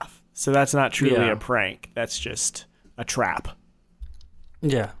don't laugh. So that's not truly Yeah. a prank. That's just a trap.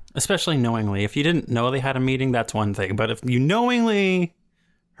 Yeah. Especially knowingly. If you didn't know they had a meeting, that's one thing. But if you knowingly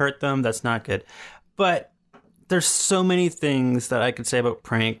hurt them, that's not good. But there's so many things that I could say about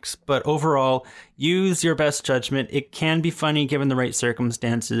pranks, but overall, use your best judgment. It can be funny given the right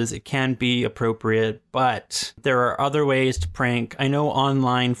circumstances. It can be appropriate, but there are other ways to prank. I know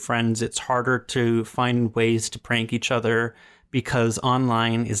online friends, it's harder to find ways to prank each other because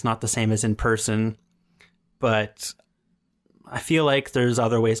online is not the same as in person, but I feel like there's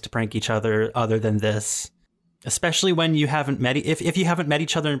other ways to prank each other other than this. Especially when you haven't met, if you haven't met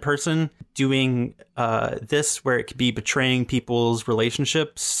each other in person, doing this where it could be betraying people's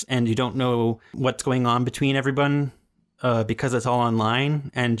relationships and you don't know what's going on between everyone because it's all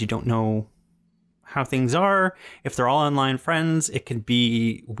online and you don't know how things are. If they're all online friends, it can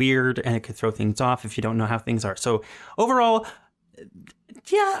be weird and it could throw things off if you don't know how things are. So overall,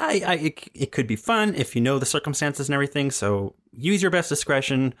 yeah, it could be fun if you know the circumstances and everything. So use your best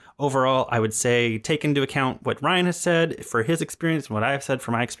discretion. Overall, I would say take into account what Ryan has said for his experience and what I've said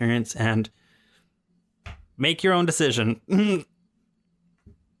for my experience and make your own decision.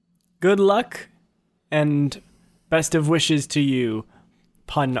 Good luck and best of wishes to you.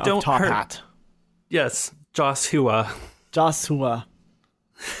 Pun of Don't top hurt. hat. Yes, Joshua. Joshua.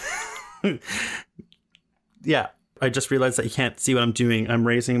 Yeah, I just realized that you can't see what I'm doing. I'm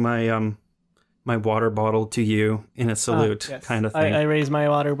raising my my water bottle to you in a salute Yes. kind of thing. I raise my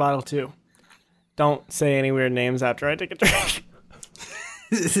water bottle too. Don't say any weird names after I take a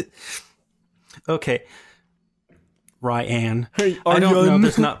drink. Okay. Ryan. Hey, I don't know. Aryan.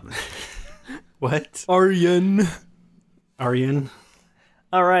 There's not. What? Aryan. Aryan?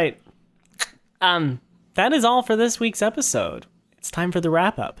 All right. That is all for this week's episode. It's time for the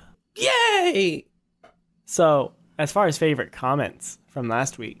wrap up. Yay! So, as far as favorite comments from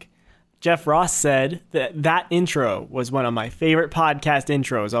last week, Jeff Ross said that intro was one of my favorite podcast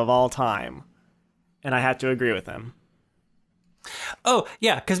intros of all time. And I had to agree with him. Oh,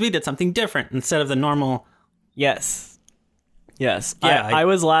 yeah, because we did something different instead of the normal. Yes. Yes. Yeah, I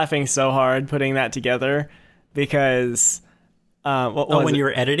was laughing so hard putting that together because... what was when it? you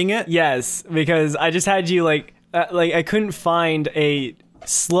were editing it? Yes, because I just had you like I couldn't find a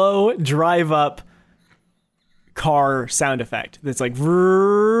slow drive up car sound effect that's like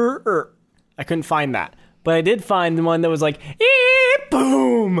vrrr. I couldn't find that, but I did find the one that was like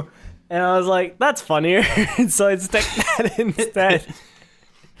boom, and I was like, that's funnier, so I stuck that instead.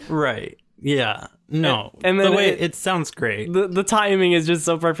 Right. Yeah. No. And then the way it- it sounds great. The timing is just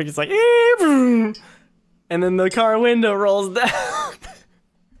so perfect. It's like boom, and then the car window rolls down.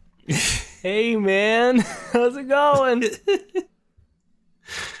 Hey man, how's it going?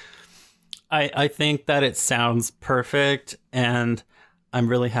 I think that it sounds perfect, and I'm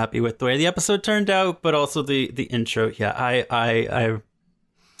really happy with the way the episode turned out, but also the intro. Yeah,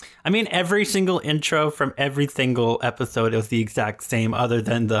 I mean, every single intro from every single episode is the exact same, other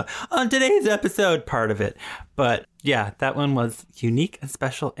than the on today's episode part of it. But yeah, that one was unique and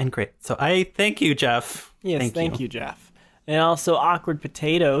special and great. So I thank you, Jeff. Yes, thank you, Jeff. And also, Awkward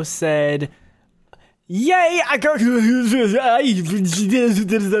Potato said, "Yay! I got."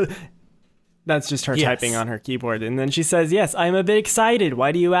 That That's just her Yes. typing on her keyboard. And then she says, yes, I'm a bit excited.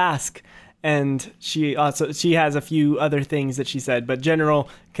 Why do you ask? And she has a few other things that she said, but general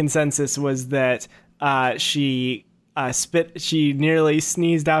consensus was that she nearly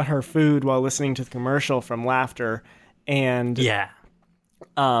sneezed out her food while listening to the commercial from laughter, and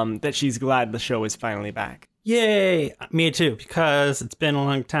that she's glad the show is finally back. Yay! Me too, because it's been a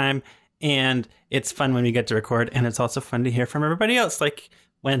long time, and it's fun when we get to record, and it's also fun to hear from everybody else, like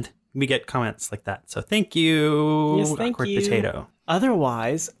when we get comments like that. So thank you, Yes, thank Awkward you. Potato.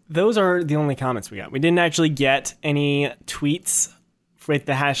 Otherwise, those are the only comments we got. We didn't actually get any tweets with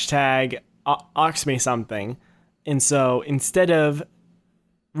the hashtag #AskMeSomething. And so instead of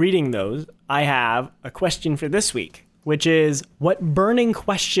reading those, I have a question for this week, which is, what burning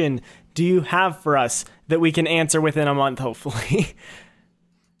question do you have for us that we can answer within a month, hopefully?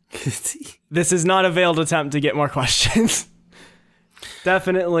 This is not a veiled attempt to get more questions.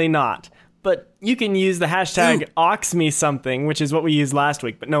 Definitely not. But you can use the hashtag #AskMeSomething, which is what we used last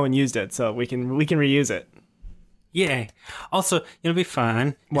week, but no one used it, so we can reuse it. Yay! Also, it'll be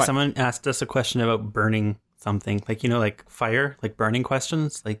fun What? if someone asked us a question about burning something, like like fire, like burning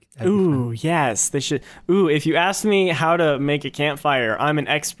questions. Like, that'd be fun. Ooh, yes, they should. Ooh, if you asked me how to make a campfire, I'm an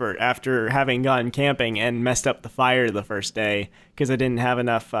expert after having gone camping and messed up the fire the first day because I didn't have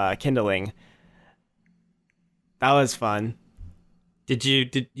enough kindling. That was fun. You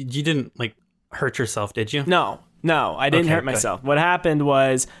didn't like hurt yourself, did you? No, I didn't Okay, hurt good. myself. What happened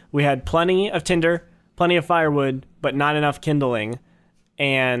was we had plenty of tinder, plenty of firewood, but not enough kindling.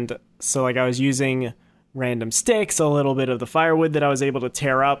 And so I was using random sticks, a little bit of the firewood that I was able to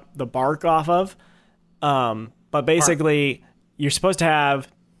tear up the bark off of. But basically, you're supposed to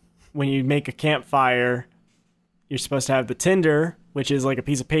have, when you make a campfire, you're supposed to have the tinder, which is like a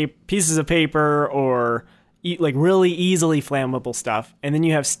pieces of paper or like really easily flammable stuff. And then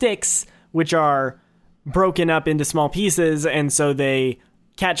you have sticks, which are broken up into small pieces, and so they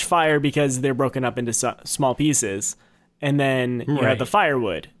catch fire because they're broken up into small pieces. And then you have the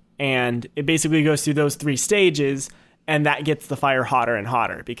firewood, and it basically goes through those 3 stages, and that gets the fire hotter and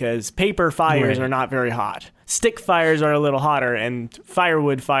hotter because paper fires are not very hot. Stick fires are a little hotter, and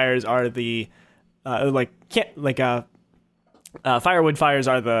firewood fires are the firewood fires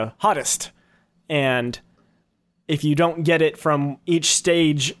are the hottest. And if you don't get it from each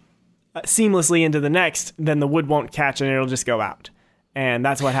stage seamlessly into the next, then the wood won't catch and it'll just go out. And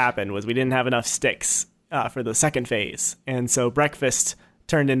that's what happened, was we didn't have enough sticks for the second phase. And so breakfast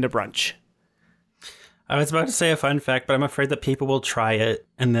turned into brunch. I was about to say a fun fact, but I'm afraid that people will try it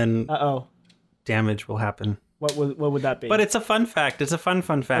and then damage will happen. What would that be? But it's a fun fact. It's a fun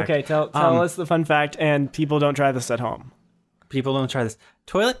fact. Okay, tell us the fun fact, and people don't try this at home. People don't try this.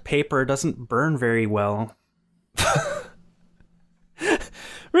 Toilet paper doesn't burn very well.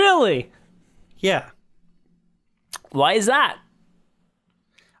 Really? Yeah. Why is that?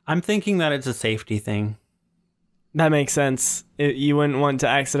 I'm thinking that it's a safety thing. That makes sense. You wouldn't want to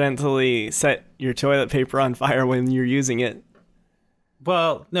accidentally set your toilet paper on fire when you're using it.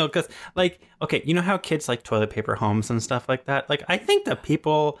 Well, no, because, okay, you know how kids like toilet paper homes and stuff like that? Like, I think that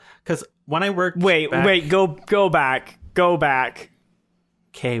people, because when I worked Wait, go back.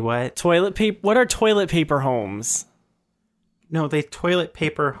 Okay, what? Toilet paper? What are toilet paper homes? No, they toilet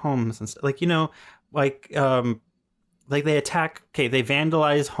paper homes and stuff. They attack, they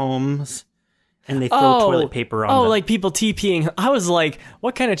vandalize homes and they throw toilet paper on them. like people TPing. I was like,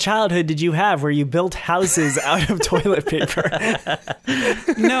 what kind of childhood did you have where you built houses out of toilet paper?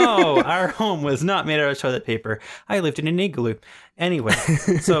 No, our home was not made out of toilet paper. I lived in an igloo. Anyway,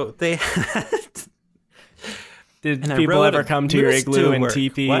 so they had... Did And I people rode ever a come to your moose igloo to and work.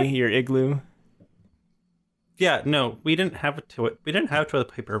 TP What? your igloo? Yeah, no, we didn't have toilet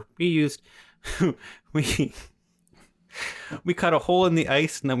paper. We used we cut a hole in the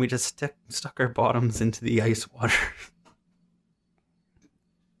ice and then we just stuck our bottoms into the ice water.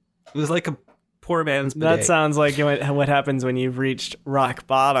 It was like a poor man's bidet. That sounds like what happens when you've reached rock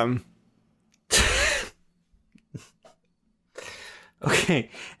bottom. Okay.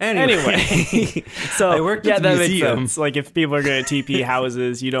 Anyway, So I worked at the that museum. makes sense. Like if people are going to TP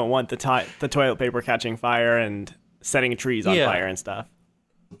houses, you don't want the toilet paper catching fire and setting trees on Yeah. fire and stuff.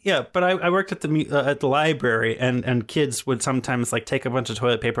 Yeah, but I worked at the library, and kids would sometimes take a bunch of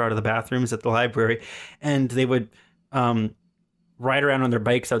toilet paper out of the bathrooms at the library, and they would ride around on their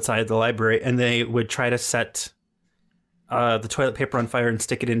bikes outside the library, and they would try to set the toilet paper on fire and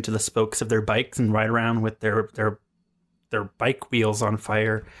stick it into the spokes of their bikes and ride around with their bike wheels on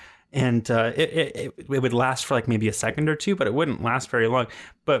fire. And it would last for like maybe a second or two, but it wouldn't last very long.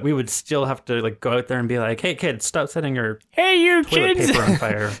 But we would still have to like go out there and be like, "Hey kids, stop setting your Hey, you toilet kids! paper on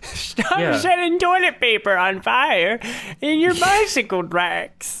fire." Stop setting toilet paper on fire in your bicycle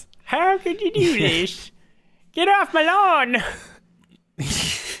racks. How could you do this? Get off my lawn!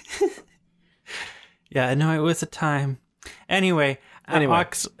 Yeah, no, it was a time. Anyway.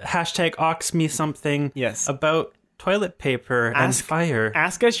 Hashtag ox me something. Yes. About toilet paper and fire.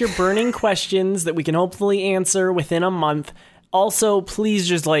 Ask us your burning questions that we can hopefully answer within a month. Also, please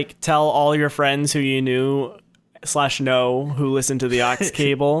just like tell all your friends who you knew / know who listen to the Ox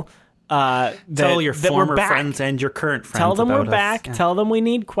Cable. Tell your former friends and your current friends. Tell them about we're back. Yeah. Tell them we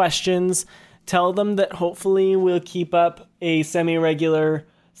need questions. Tell them that hopefully we'll keep up a semi-regular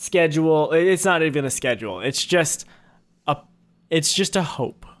schedule. It's not even a schedule. It's just a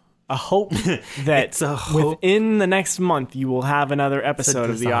hope. A hope that within the next month you will have another episode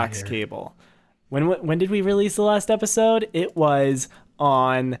of the Ox Cable. When did we release the last episode? It was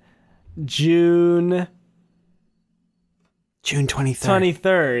on June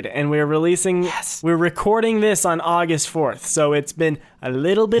 23rd, and we're releasing. Yes. We're recording this on August 4th, so it's been a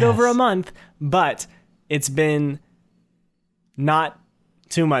little bit over a month, but it's been not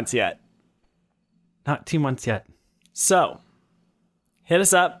 2 months yet. Not 2 months yet. So, hit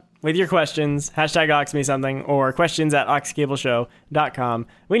us up with your questions, hashtag OxMeSomething, or questions at oxcableshow.com.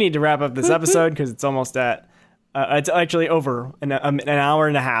 We need to wrap up this episode because it's almost at, it's actually over an hour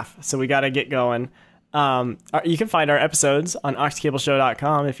and a half, so we got to get going. You can find our episodes on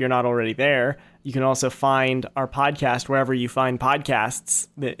oxcableshow.com if you're not already there. You can also find our podcast wherever you find podcasts.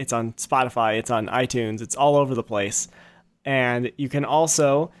 It's on Spotify, it's on iTunes, it's all over the place. And you can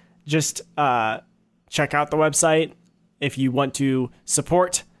also just check out the website if you want to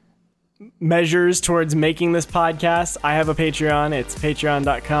support measures towards making this podcast. I have a Patreon. It's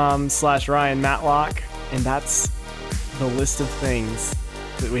patreon.com/Ryan Matlock. And that's the list of things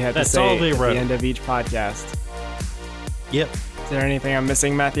that we had to say at the end of each podcast. Yep. Is there anything I'm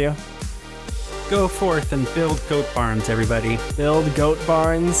missing, Matthew? Go forth and build goat barns, everybody. Build goat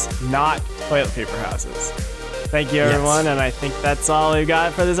barns, not toilet paper houses. Thank you, everyone, and I think that's all we've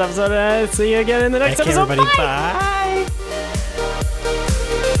got for this episode. See you again in the next episode. Everybody. Bye. Bye.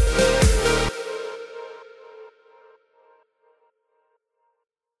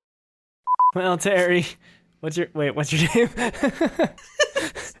 Well, Terry, what's your name?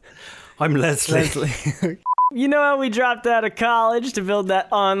 I'm Leslie. You know how we dropped out of college to build that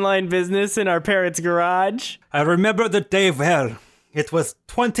online business in our parents' garage? I remember the day well. It was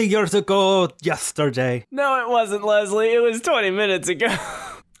 20 years ago yesterday. No, it wasn't, Leslie. It was 20 minutes ago.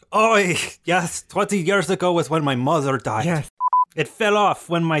 Oh, yes. 20 years ago was when my mother died. Yes. It fell off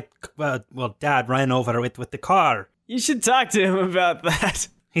when my, dad ran over it with the car. You should talk to him about that.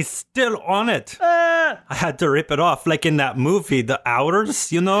 He's still on it. I had to rip it off, like in that movie, The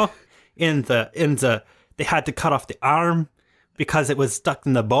Outers, you know? They had to cut off the arm because it was stuck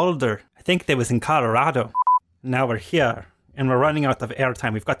in the boulder. I think they was in Colorado. Now we're here. And we're running out of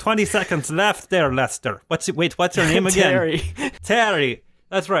airtime. We've got 20 seconds left there, Lester. What's your name again? Terry. Terry.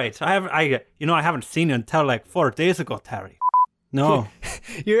 That's right. I haven't seen you until like 4 days ago, Terry. No.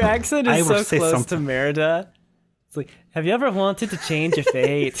 Your accent is so close something. to Merida. It's like, have you ever wanted to change your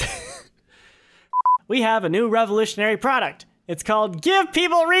fate? We have a new revolutionary product. It's called Give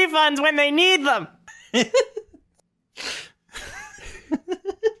People Refunds When They Need Them.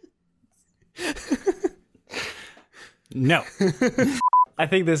 No. I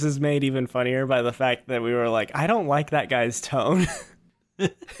think this is made even funnier by the fact that we were like, I don't like that guy's tone.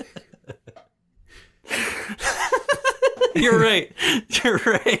 You're right. You're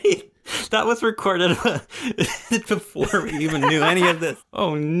right. That was recorded before we even knew any of this.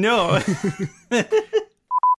 Oh, no.